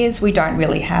years. We don't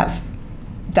really have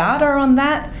data on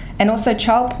that. And also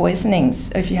child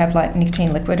poisonings if you have like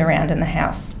nicotine liquid around in the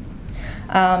house.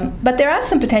 But there are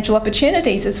some potential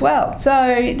opportunities as well.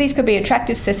 So these could be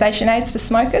attractive cessation aids for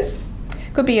smokers.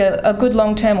 Could be a good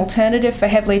long-term alternative for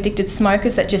heavily addicted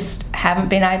smokers that just haven't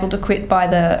been able to quit by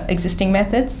the existing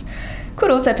methods. Could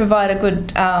also provide a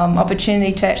good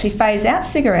opportunity to actually phase out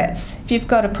cigarettes. If you've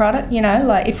got a product,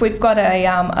 like if we've got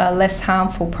a less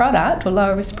harmful product or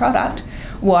lower risk product,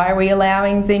 why are we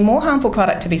allowing the more harmful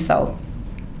product to be sold?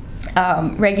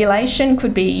 Regulation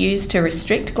could be used to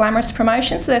restrict glamorous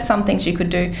promotions. So there's some things you could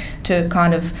do to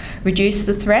kind of reduce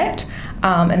the threat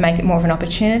and make it more of an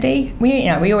opportunity. We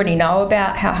already know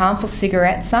about how harmful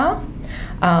cigarettes are.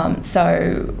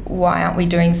 So why aren't we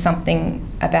doing something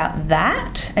about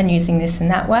that and using this in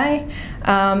that way?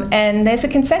 And there's a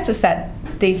consensus that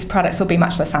these products will be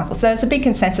much less harmful. So there's a big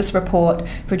consensus report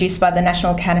produced by the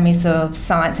National Academies of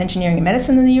Science, Engineering and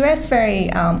Medicine in the US, very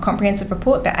comprehensive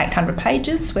report, about 800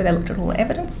 pages, where they looked at all the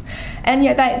evidence. And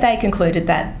they concluded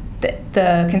that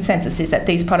the consensus is that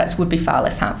these products would be far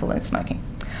less harmful than smoking.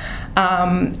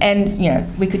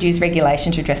 And we could use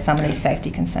regulation to address some of these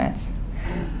safety concerns.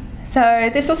 So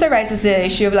this also raises the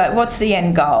issue of like, what's the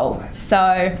end goal?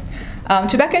 So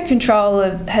tobacco control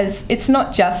it's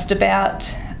not just about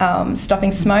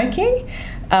stopping smoking.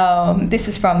 This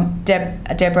is from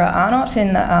Deborah Arnott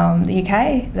in the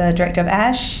UK, the director of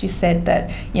ASH. She said that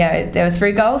there were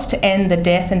 3 goals: to end the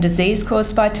death and disease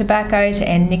caused by tobacco, to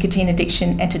end nicotine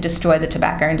addiction, and to destroy the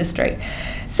tobacco industry.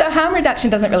 So harm reduction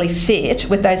doesn't really fit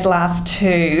with those last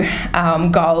 2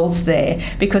 goals there,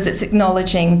 because it's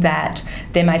acknowledging that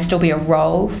there may still be a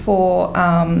role for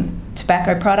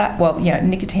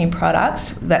nicotine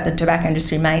products that the tobacco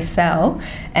industry may sell,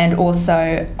 and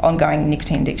also ongoing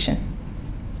nicotine addiction.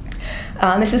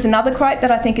 This is another quote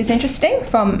that I think is interesting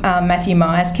from Matthew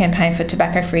Myers' Campaign for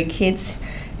Tobacco-Free Kids,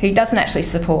 who doesn't actually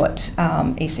support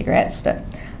e-cigarettes, but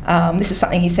this is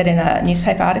something he said in a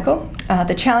newspaper article.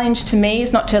 The challenge to me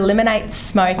is not to eliminate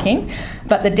smoking,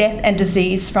 but the death and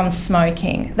disease from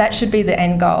smoking. That should be the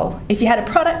end goal. If you had a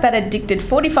product that addicted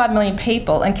 45 million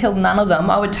people and killed none of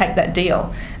them, I would take that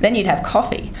deal. Then you'd have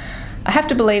coffee. I have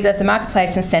to believe that if the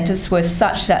marketplace incentives were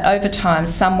such that over time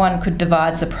someone could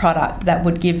devise a product that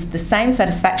would give the same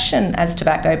satisfaction as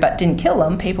tobacco but didn't kill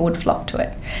them, people would flock to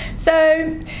it.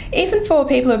 So even for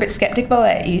people who are a bit sceptical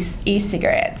at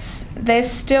e-cigarettes, there's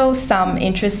still some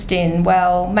interest in,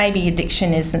 well, maybe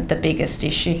addiction isn't the biggest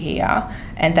issue here,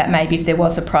 and that maybe if there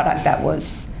was a product that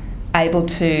was able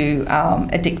to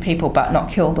addict people but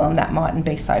not kill them, that mightn't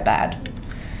be so bad.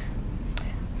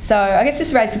 So I guess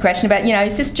this raises the question about,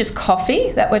 is this just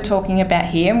coffee that we're talking about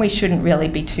here, and we shouldn't really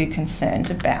be too concerned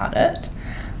about it?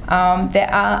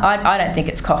 I don't think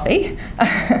it's coffee,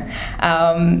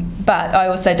 but I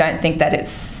also don't think that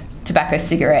it's tobacco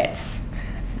cigarettes.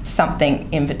 It's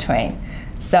something in between.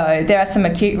 So there are some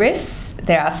acute risks.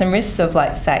 There are some risks of,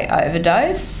 like, say,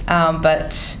 overdose,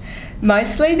 but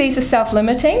mostly these are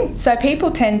self-limiting, so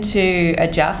people tend to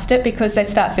adjust it because they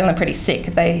start feeling pretty sick.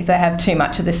 If they have too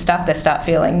much of this stuff, they start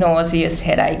feeling nauseous,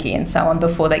 headachy and so on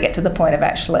before they get to the point of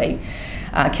actually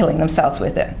killing themselves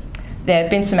with it. There have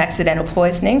been some accidental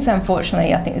poisonings.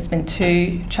 Unfortunately, I think there's been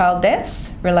 2 child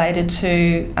deaths related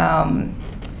to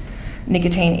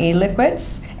nicotine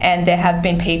e-liquids, and there have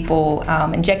been people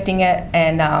injecting it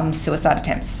and suicide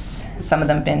attempts. Some of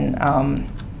them have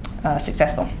been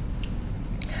successful.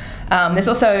 There's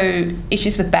also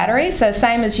issues with batteries. So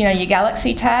same as your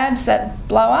Galaxy tabs that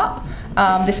blow up,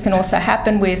 this can also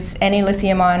happen with any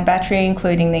lithium-ion battery,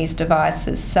 including these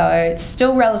devices. So it's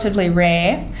still relatively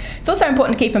rare. It's also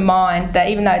important to keep in mind that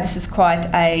even though this is quite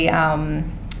a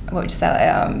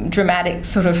dramatic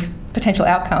sort of potential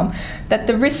outcome, that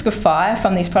the risk of fire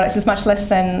from these products is much less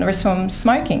than the risk from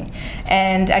smoking.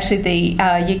 And actually the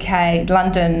UK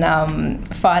London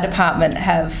Fire Department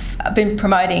have been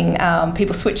promoting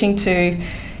people switching to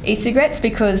e-cigarettes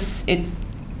because it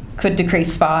could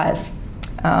decrease fires.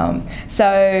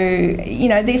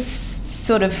 This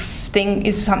sort of thing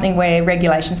is something where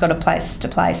regulation's got a place to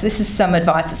play. So this is some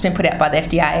advice that's been put out by the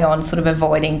FDA on sort of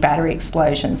avoiding battery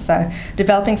explosions. So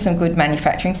developing some good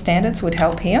manufacturing standards would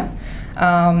help here.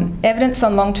 Evidence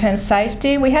on long-term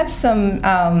safety. We have some,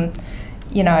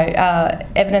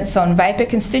 evidence on vapor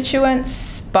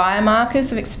constituents,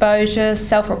 biomarkers of exposure,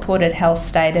 self-reported health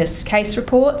status, case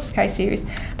reports, case series,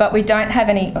 but we don't have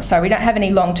any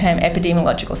long-term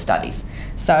epidemiological studies.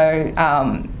 So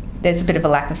there's a bit of a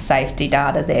lack of safety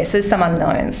data there. So there's some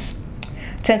unknowns.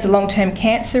 In terms of long-term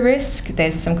cancer risk,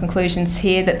 there's some conclusions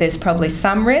here that there's probably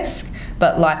some risk,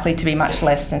 but likely to be much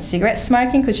less than cigarette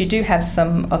smoking, because you do have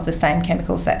some of the same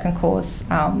chemicals that can cause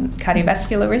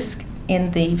cardiovascular risk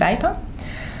in the vapour.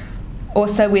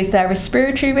 Also with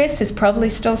respiratory risk, there's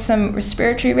probably still some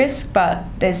respiratory risk, but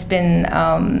there's been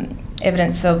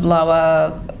evidence of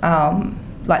lower,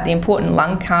 like the important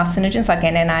lung carcinogens like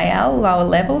NNAL, lower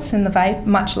levels in the vape,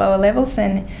 much lower levels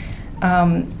than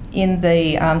in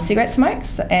the cigarette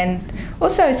smokes. And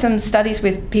also some studies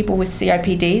with people with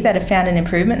COPD that have found an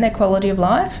improvement in their quality of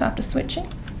life after switching.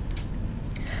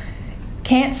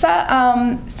 Cancer,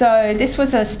 so this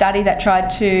was a study that tried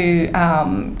to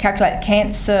calculate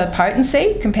cancer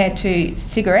potency compared to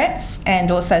cigarettes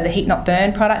and also the heat not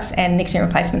burn products and nicotine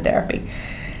replacement therapy.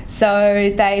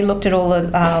 So they looked at all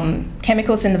the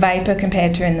chemicals in the vapour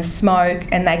compared to in the smoke,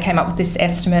 and they came up with this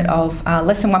estimate of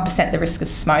less than 1% the risk of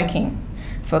smoking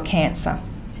for cancer.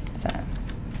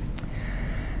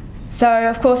 So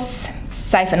of course,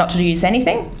 safer not to use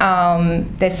anything.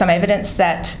 There's some evidence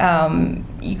that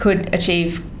you could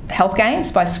achieve health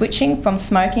gains by switching from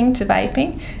smoking to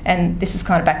vaping, and this is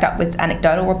kind of backed up with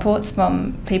anecdotal reports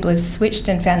from people who've switched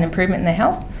and found an improvement in their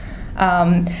health.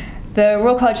 The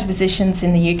Royal College of Physicians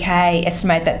in the UK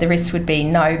estimate that the risk would be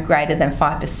no greater than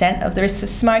 5% of the risk of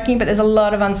smoking, but there's a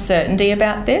lot of uncertainty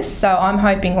about this, so I'm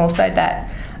hoping also that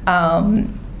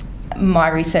my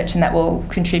research and that will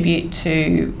contribute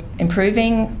to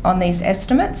improving on these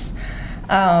estimates.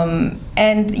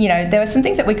 And, you know, there are some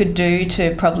things that we could do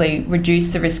to probably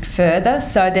reduce the risk further.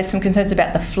 So there's some concerns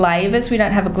about the flavours. We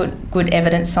don't have a good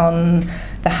evidence on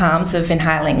the harms of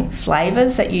inhaling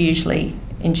flavours that you usually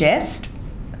ingest.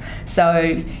 So,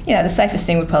 you know, the safest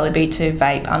thing would probably be to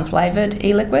vape unflavoured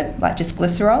e-liquid, like just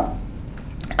glycerol.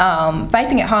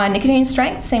 Vaping at higher nicotine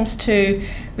strength seems to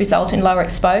result in lower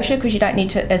exposure because you don't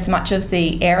need as much of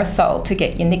the aerosol to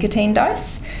get your nicotine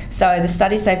dose. So the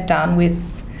studies they've done with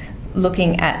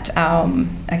looking at,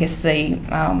 I guess, the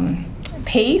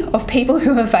P of people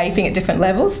who are vaping at different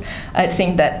levels, it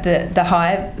seemed that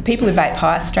the people who vape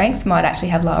higher strength might actually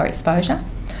have lower exposure.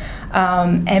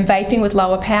 And vaping with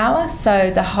lower power,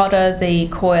 so the hotter the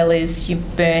coil is, you're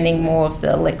burning more of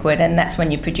the liquid, and that's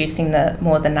when you're producing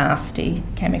more of the nasty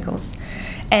chemicals.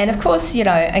 And of course, you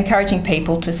know, encouraging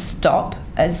people to stop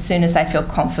as soon as they feel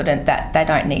confident that they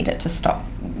don't need it to stop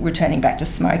returning back to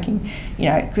smoking, you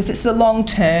know, because it's the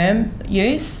long-term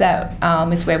use that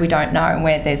is where we don't know and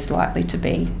where there's likely to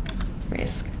be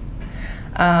risk.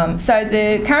 So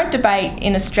the current debate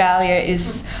in Australia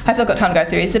is, hopefully I've got time to go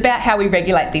through, is about how we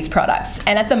regulate these products.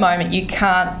 And at the moment you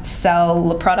can't sell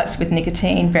the products with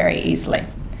nicotine very easily.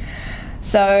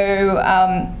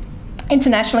 So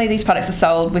internationally these products are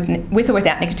sold with or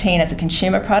without nicotine as a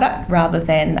consumer product rather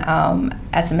than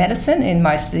as a medicine in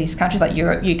most of these countries like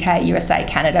Europe, UK, USA,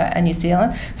 Canada and New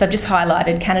Zealand. So I've just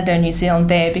highlighted Canada and New Zealand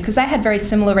there because they had very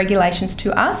similar regulations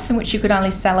to us in which you could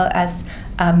only sell it as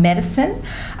medicine,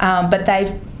 but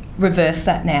they've reversed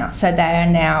that now. So they are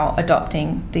now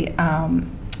adopting the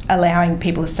allowing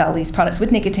people to sell these products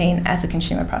with nicotine as a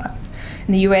consumer product.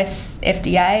 In the US,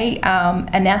 FDA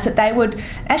announced that they would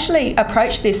actually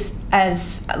approach this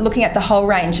as looking at the whole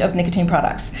range of nicotine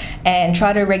products and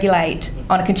try to regulate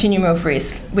on a continuum of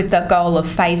risk with the goal of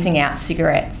phasing out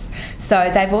cigarettes.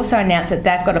 So they've also announced that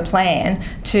they've got a plan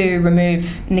to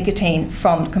remove nicotine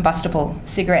from combustible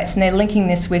cigarettes, and they're linking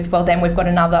this with, well, then we've got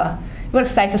a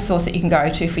safer source that you can go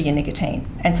to for your nicotine.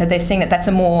 And so they're seeing that that's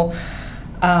a more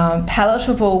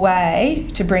palatable way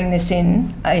to bring this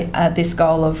in, this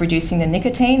goal of reducing the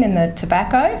nicotine in the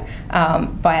tobacco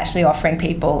by actually offering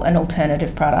people an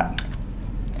alternative product.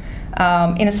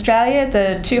 In Australia,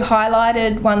 the two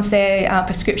highlighted ones there,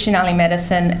 prescription-only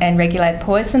medicine and regulated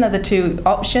poison, are the two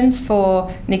options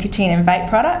for nicotine and vape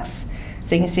products.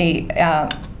 So you can see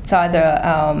it's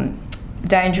either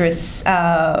dangerous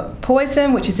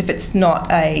poison, which is if it's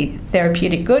not a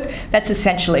therapeutic good. That's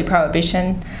essentially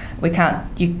prohibition. We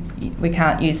can't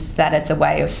use that as a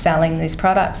way of selling these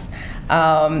products.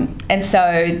 And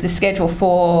so the Schedule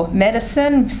 4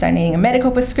 medicine, so needing a medical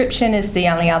prescription, is the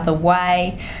only other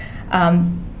way.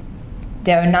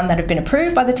 There are none that have been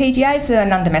approved by the TGA, so there are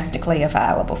none domestically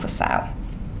available for sale.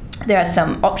 There are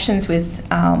some options with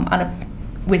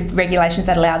regulations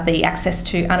that allow the access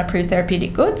to unapproved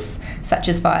therapeutic goods, such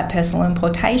as via personal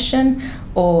importation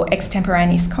or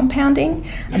extemporaneous compounding,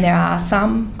 and there are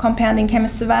some compounding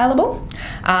chemists available.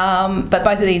 But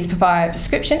both of these provide a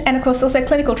prescription and, of course, also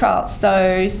clinical trials.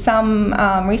 So some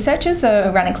researchers are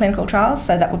running clinical trials,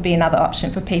 so that would be another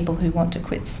option for people who want to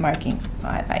quit smoking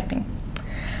via vaping.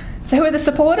 So who are the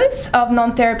supporters of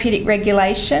non-therapeutic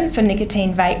regulation for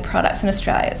nicotine vape products in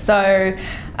Australia? So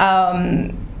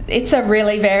it's a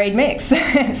really varied mix.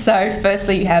 So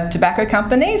firstly, you have tobacco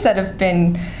companies that have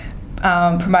been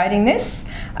promoting this,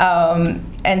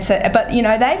 but you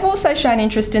know, they've also shown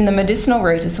interest in the medicinal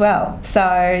route as well.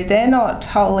 So they're not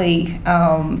wholly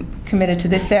committed to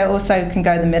this. They also can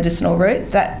go the medicinal route.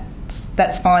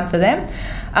 That's fine for them.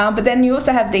 But then you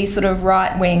also have these sort of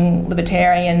right-wing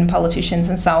libertarian politicians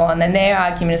and so on, and their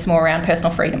argument is more around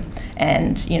personal freedom.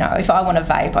 And you know, if I want to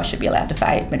vape, I should be allowed to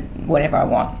vape and whatever I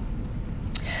want.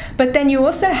 But then you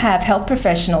also have health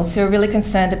professionals who are really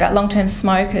concerned about long-term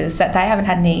smokers, that they haven't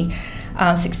had any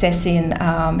success in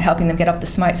helping them get off the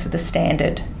smokes with the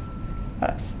standard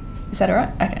products. Is that all right?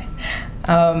 Okay.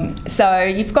 So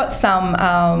you've got some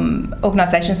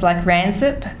organisations like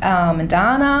RANZIP and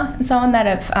Dana and so on that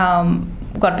have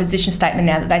got a position statement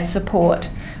now that they support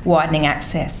widening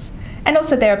access. And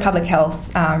also there are public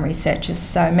health researchers.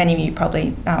 So many of you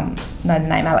probably know the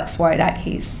name Alex Wodak.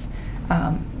 He's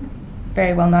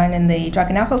very well known in the drug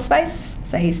and alcohol space.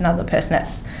 So he's another person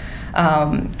that's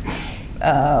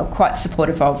quite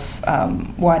supportive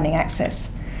of widening access.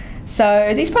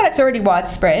 So these products are already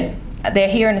widespread. They're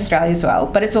here in Australia as well,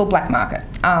 but it's all black market.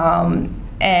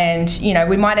 And you know,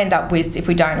 we might end up with, if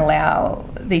we don't allow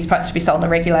these products to be sold in a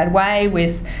regulated way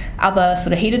with other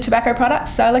sort of heated tobacco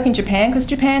products. So like in Japan, because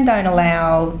Japan don't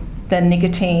allow the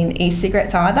nicotine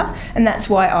e-cigarettes either, and that's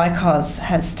why IQOS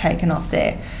has taken off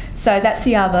there. So that's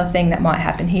the other thing that might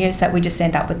happen here, is that we just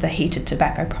end up with the heated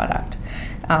tobacco product.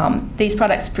 These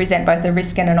products present both a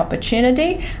risk and an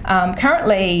opportunity.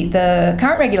 Currently, the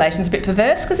current regulation is a bit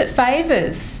perverse because it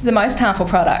favours the most harmful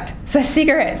product. So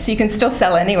cigarettes, you can still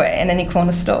sell anywhere in any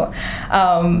corner store.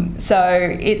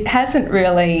 So it hasn't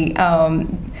really,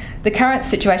 the current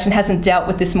situation hasn't dealt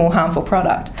with this more harmful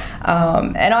product.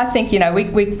 And I think, you know,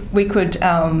 we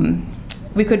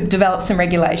could develop some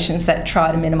regulations that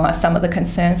try to minimise some of the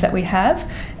concerns that we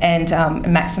have and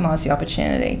maximise the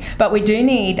opportunity. But we do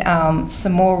need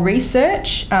some more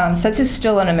research. So this is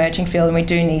still an emerging field, and we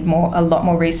do need a lot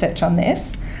more research on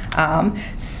this.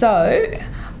 Sorry,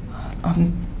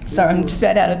 I'm just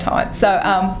about out of time. So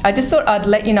I just thought I'd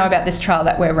let you know about this trial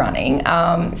that we're running,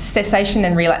 cessation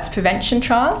and relapse prevention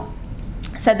trial.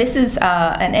 So this is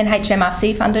an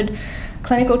NHMRC funded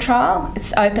clinical trial.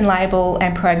 It's open label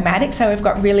and pragmatic, so we've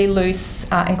got really loose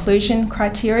inclusion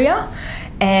criteria,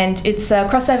 and it's a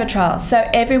crossover trial. So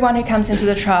everyone who comes into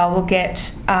the trial will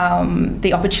get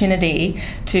the opportunity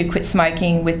to quit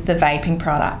smoking with the vaping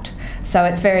product. So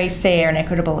it's very fair and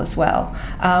equitable as well.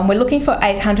 We're looking for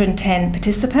 810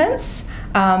 participants.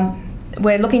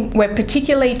 We're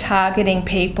particularly targeting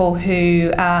people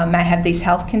who may have these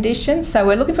health conditions. So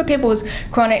we're looking for people with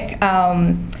chronic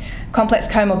complex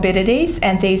comorbidities,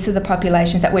 and these are the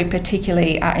populations that we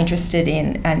particularly are interested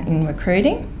in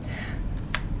recruiting.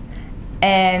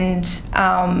 And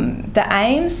the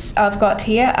aims I've got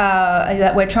here are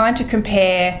that we're trying to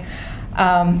compare,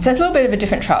 so it's a little bit of a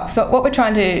different trial. So what we're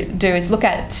trying to do is look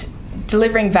at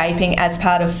delivering vaping as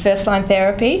part of first-line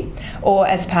therapy or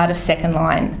as part of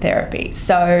second-line therapy.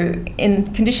 So in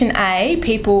condition A,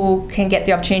 people can get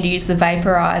the opportunity to use the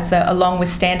vaporizer along with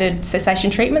standard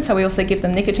cessation treatment. So we also give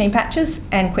them nicotine patches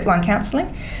and quit-line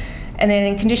counselling. And then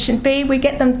in condition B, we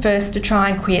get them first to try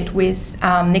and quit with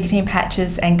nicotine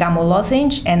patches and gum or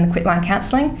lozenge and the quit-line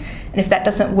counselling. And if that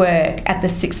doesn't work at the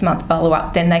 6-month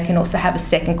follow-up, then they can also have a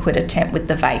second quit attempt with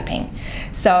the vaping.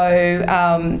 So,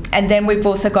 and then we've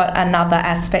also got another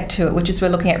aspect to it, which is we're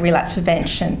looking at relapse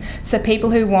prevention. So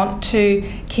people who want to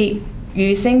keep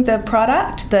using the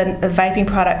product, the vaping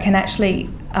product, can actually,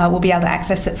 will be able to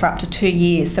access it for up to 2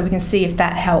 years. So we can see if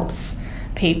that helps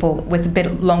people with a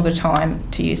bit longer time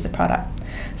to use the product.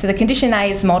 So the condition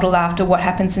A is modelled after what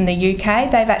happens in the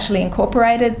UK. They've actually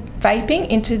incorporated vaping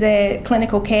into their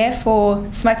clinical care for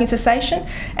smoking cessation,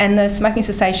 and the smoking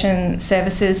cessation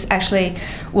services actually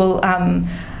will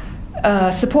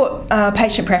support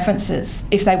patient preferences.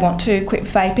 If they want to quit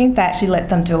vaping, they actually let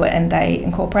them do it and they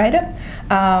incorporate it.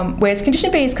 Whereas condition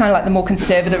B is kind of like the more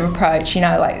conservative approach, you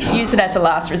know, like use it as a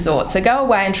last resort. So go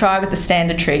away and try with the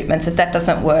standard treatments. If that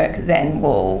doesn't work, then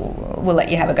we'll let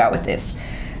you have a go with this.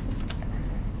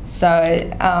 So,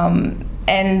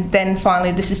 and then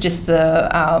finally, this is just the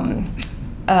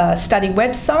study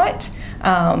website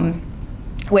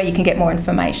where you can get more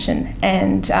information.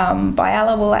 And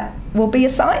Biala will be a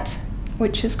site,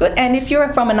 which is good. And if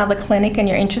you're from another clinic and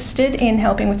you're interested in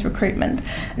helping with recruitment,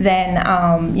 then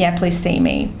yeah, please see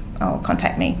me or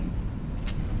contact me.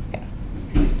 Yeah.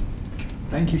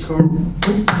 Thank you, Coral.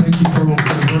 Thank you, Coral,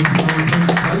 for the very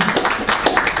presentation.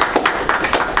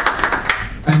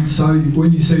 And so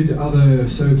when you said other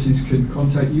services can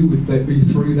contact you, would that be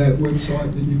through that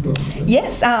website that you've got?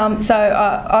 Yes. So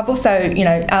I've also, you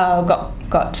know, got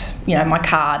you know, my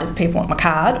card if people want my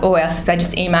card, or else if they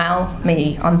just email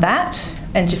me on that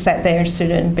and just say they're interested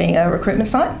in being a recruitment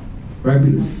site.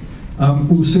 Fabulous.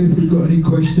 We'll see if we've got any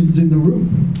questions in the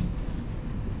room.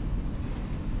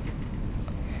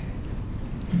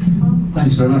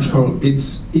 Thanks very much, Coral.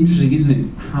 It's interesting, isn't it,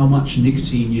 how much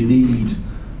nicotine you need.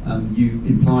 You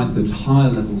implied that higher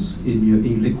levels in your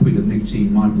e-liquid of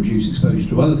nicotine might reduce exposure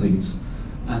to other things,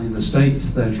 and in the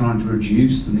States they're trying to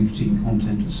reduce the nicotine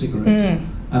content of cigarettes.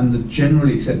 And the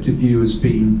generally accepted view has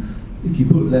been, if you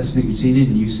put less nicotine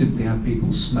in, you simply have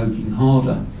people smoking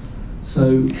harder.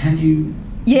 So can you...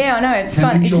 Yeah, I know, it's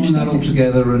fun. Can you join that all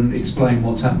together and explain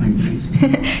what's happening, please?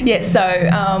 Yeah, so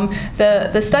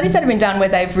the studies that have been done where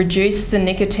they've reduced the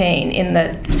nicotine in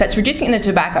the, so it's reducing it in the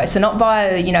tobacco, so not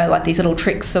by, you know, like these little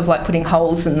tricks of like putting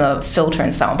holes in the filter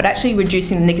and so on, but actually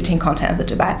reducing the nicotine content of the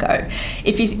tobacco.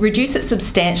 If you reduce it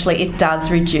substantially, it does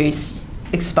reduce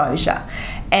exposure.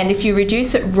 And if you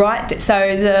reduce it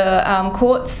so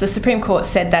the Supreme Court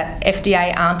said that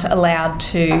FDA aren't allowed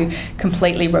to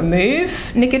completely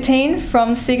remove nicotine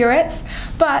from cigarettes,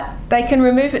 but they can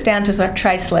remove it down to sort of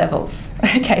trace levels.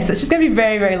 Okay, so it's just going to be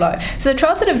very, very low. So the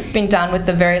trials that have been done with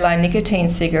the very low nicotine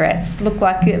cigarettes look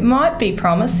like it might be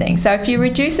promising. So if you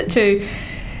reduce it to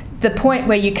the point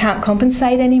where you can't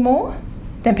compensate anymore,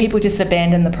 then people just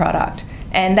abandon the product.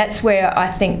 And that's where I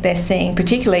think they're seeing,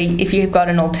 particularly if you've got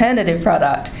an alternative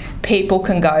product, people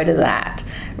can go to that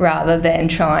rather than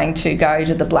trying to go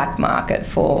to the black market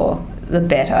for the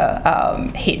better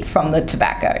hit from the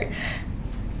tobacco.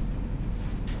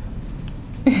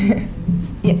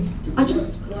 Yes.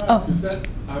 Is that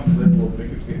level of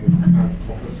nicotine where you can't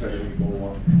compensate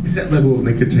anymore? Is that level of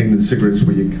nicotine in cigarettes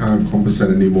where you can't compensate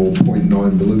anymore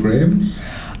 0.9 milligrams?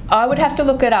 I would have to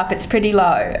look it up. It's pretty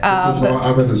low. Because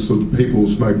I've understood people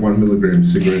smoke 1 milligram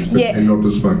cigarettes but tend not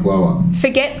to smoke lower.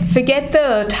 Forget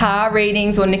the tar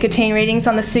readings or nicotine readings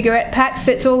on the cigarette packs.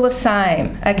 It's all the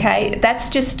same. Okay, that's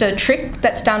just a trick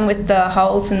that's done with the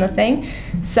holes in the thing.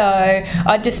 So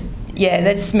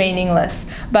that's meaningless.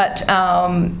 But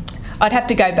I'd have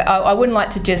to go back. I wouldn't like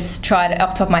to just try to,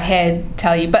 off the top of my head,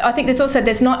 tell you. But I think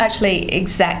there's not actually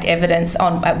exact evidence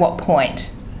on at what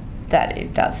point that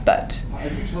it does. But are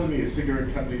you telling me a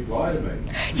cigarette company lied to me?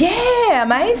 Yeah,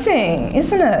 amazing,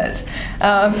 isn't it?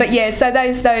 But yeah, so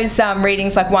those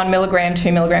readings like 1 milligram,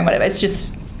 2 milligram, whatever, it's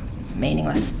just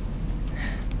meaningless.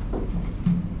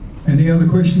 Any other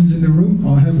questions in the room?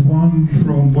 I have one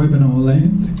from webinar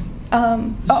land.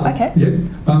 Okay. Yeah.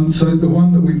 So the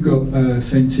one that we've got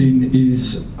sent in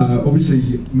is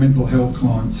obviously mental health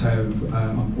clients have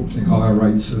unfortunately higher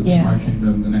rates of smoking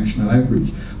than the national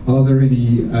average. Are there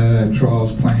any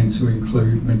trials planned to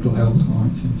include mental health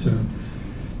clients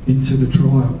into the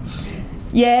trials?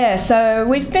 Yeah, so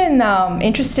we've been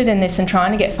interested in this and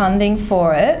trying to get funding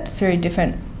for it through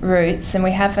different routes, and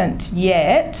we haven't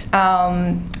yet.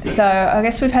 So I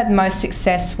guess we've had most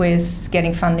success with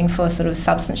getting funding for sort of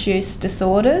substance use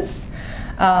disorders,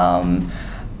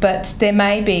 but there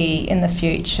may be in the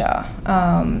future.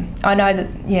 I know that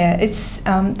it's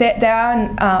there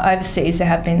are overseas there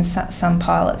have been some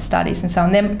pilot studies and so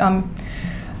on. There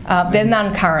are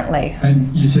none currently.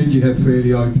 And you said you have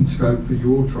fairly open scope for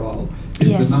your trial.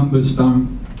 If the numbers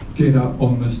don't get up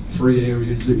on the 3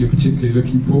 areas that you're particularly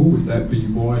looking for, would that be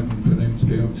widened for them to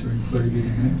be able to include it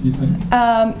in that, do you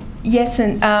think? Yes,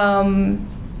 and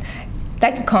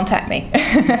they could contact me.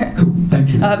 Cool, thank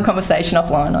you. I'll have a conversation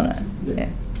offline on it. Yeah.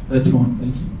 That's fine,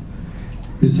 thank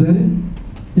you. Is that it?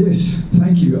 Yes,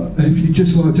 thank you. If you'd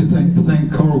just like to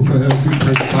thank Coral for her good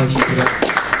presentation today.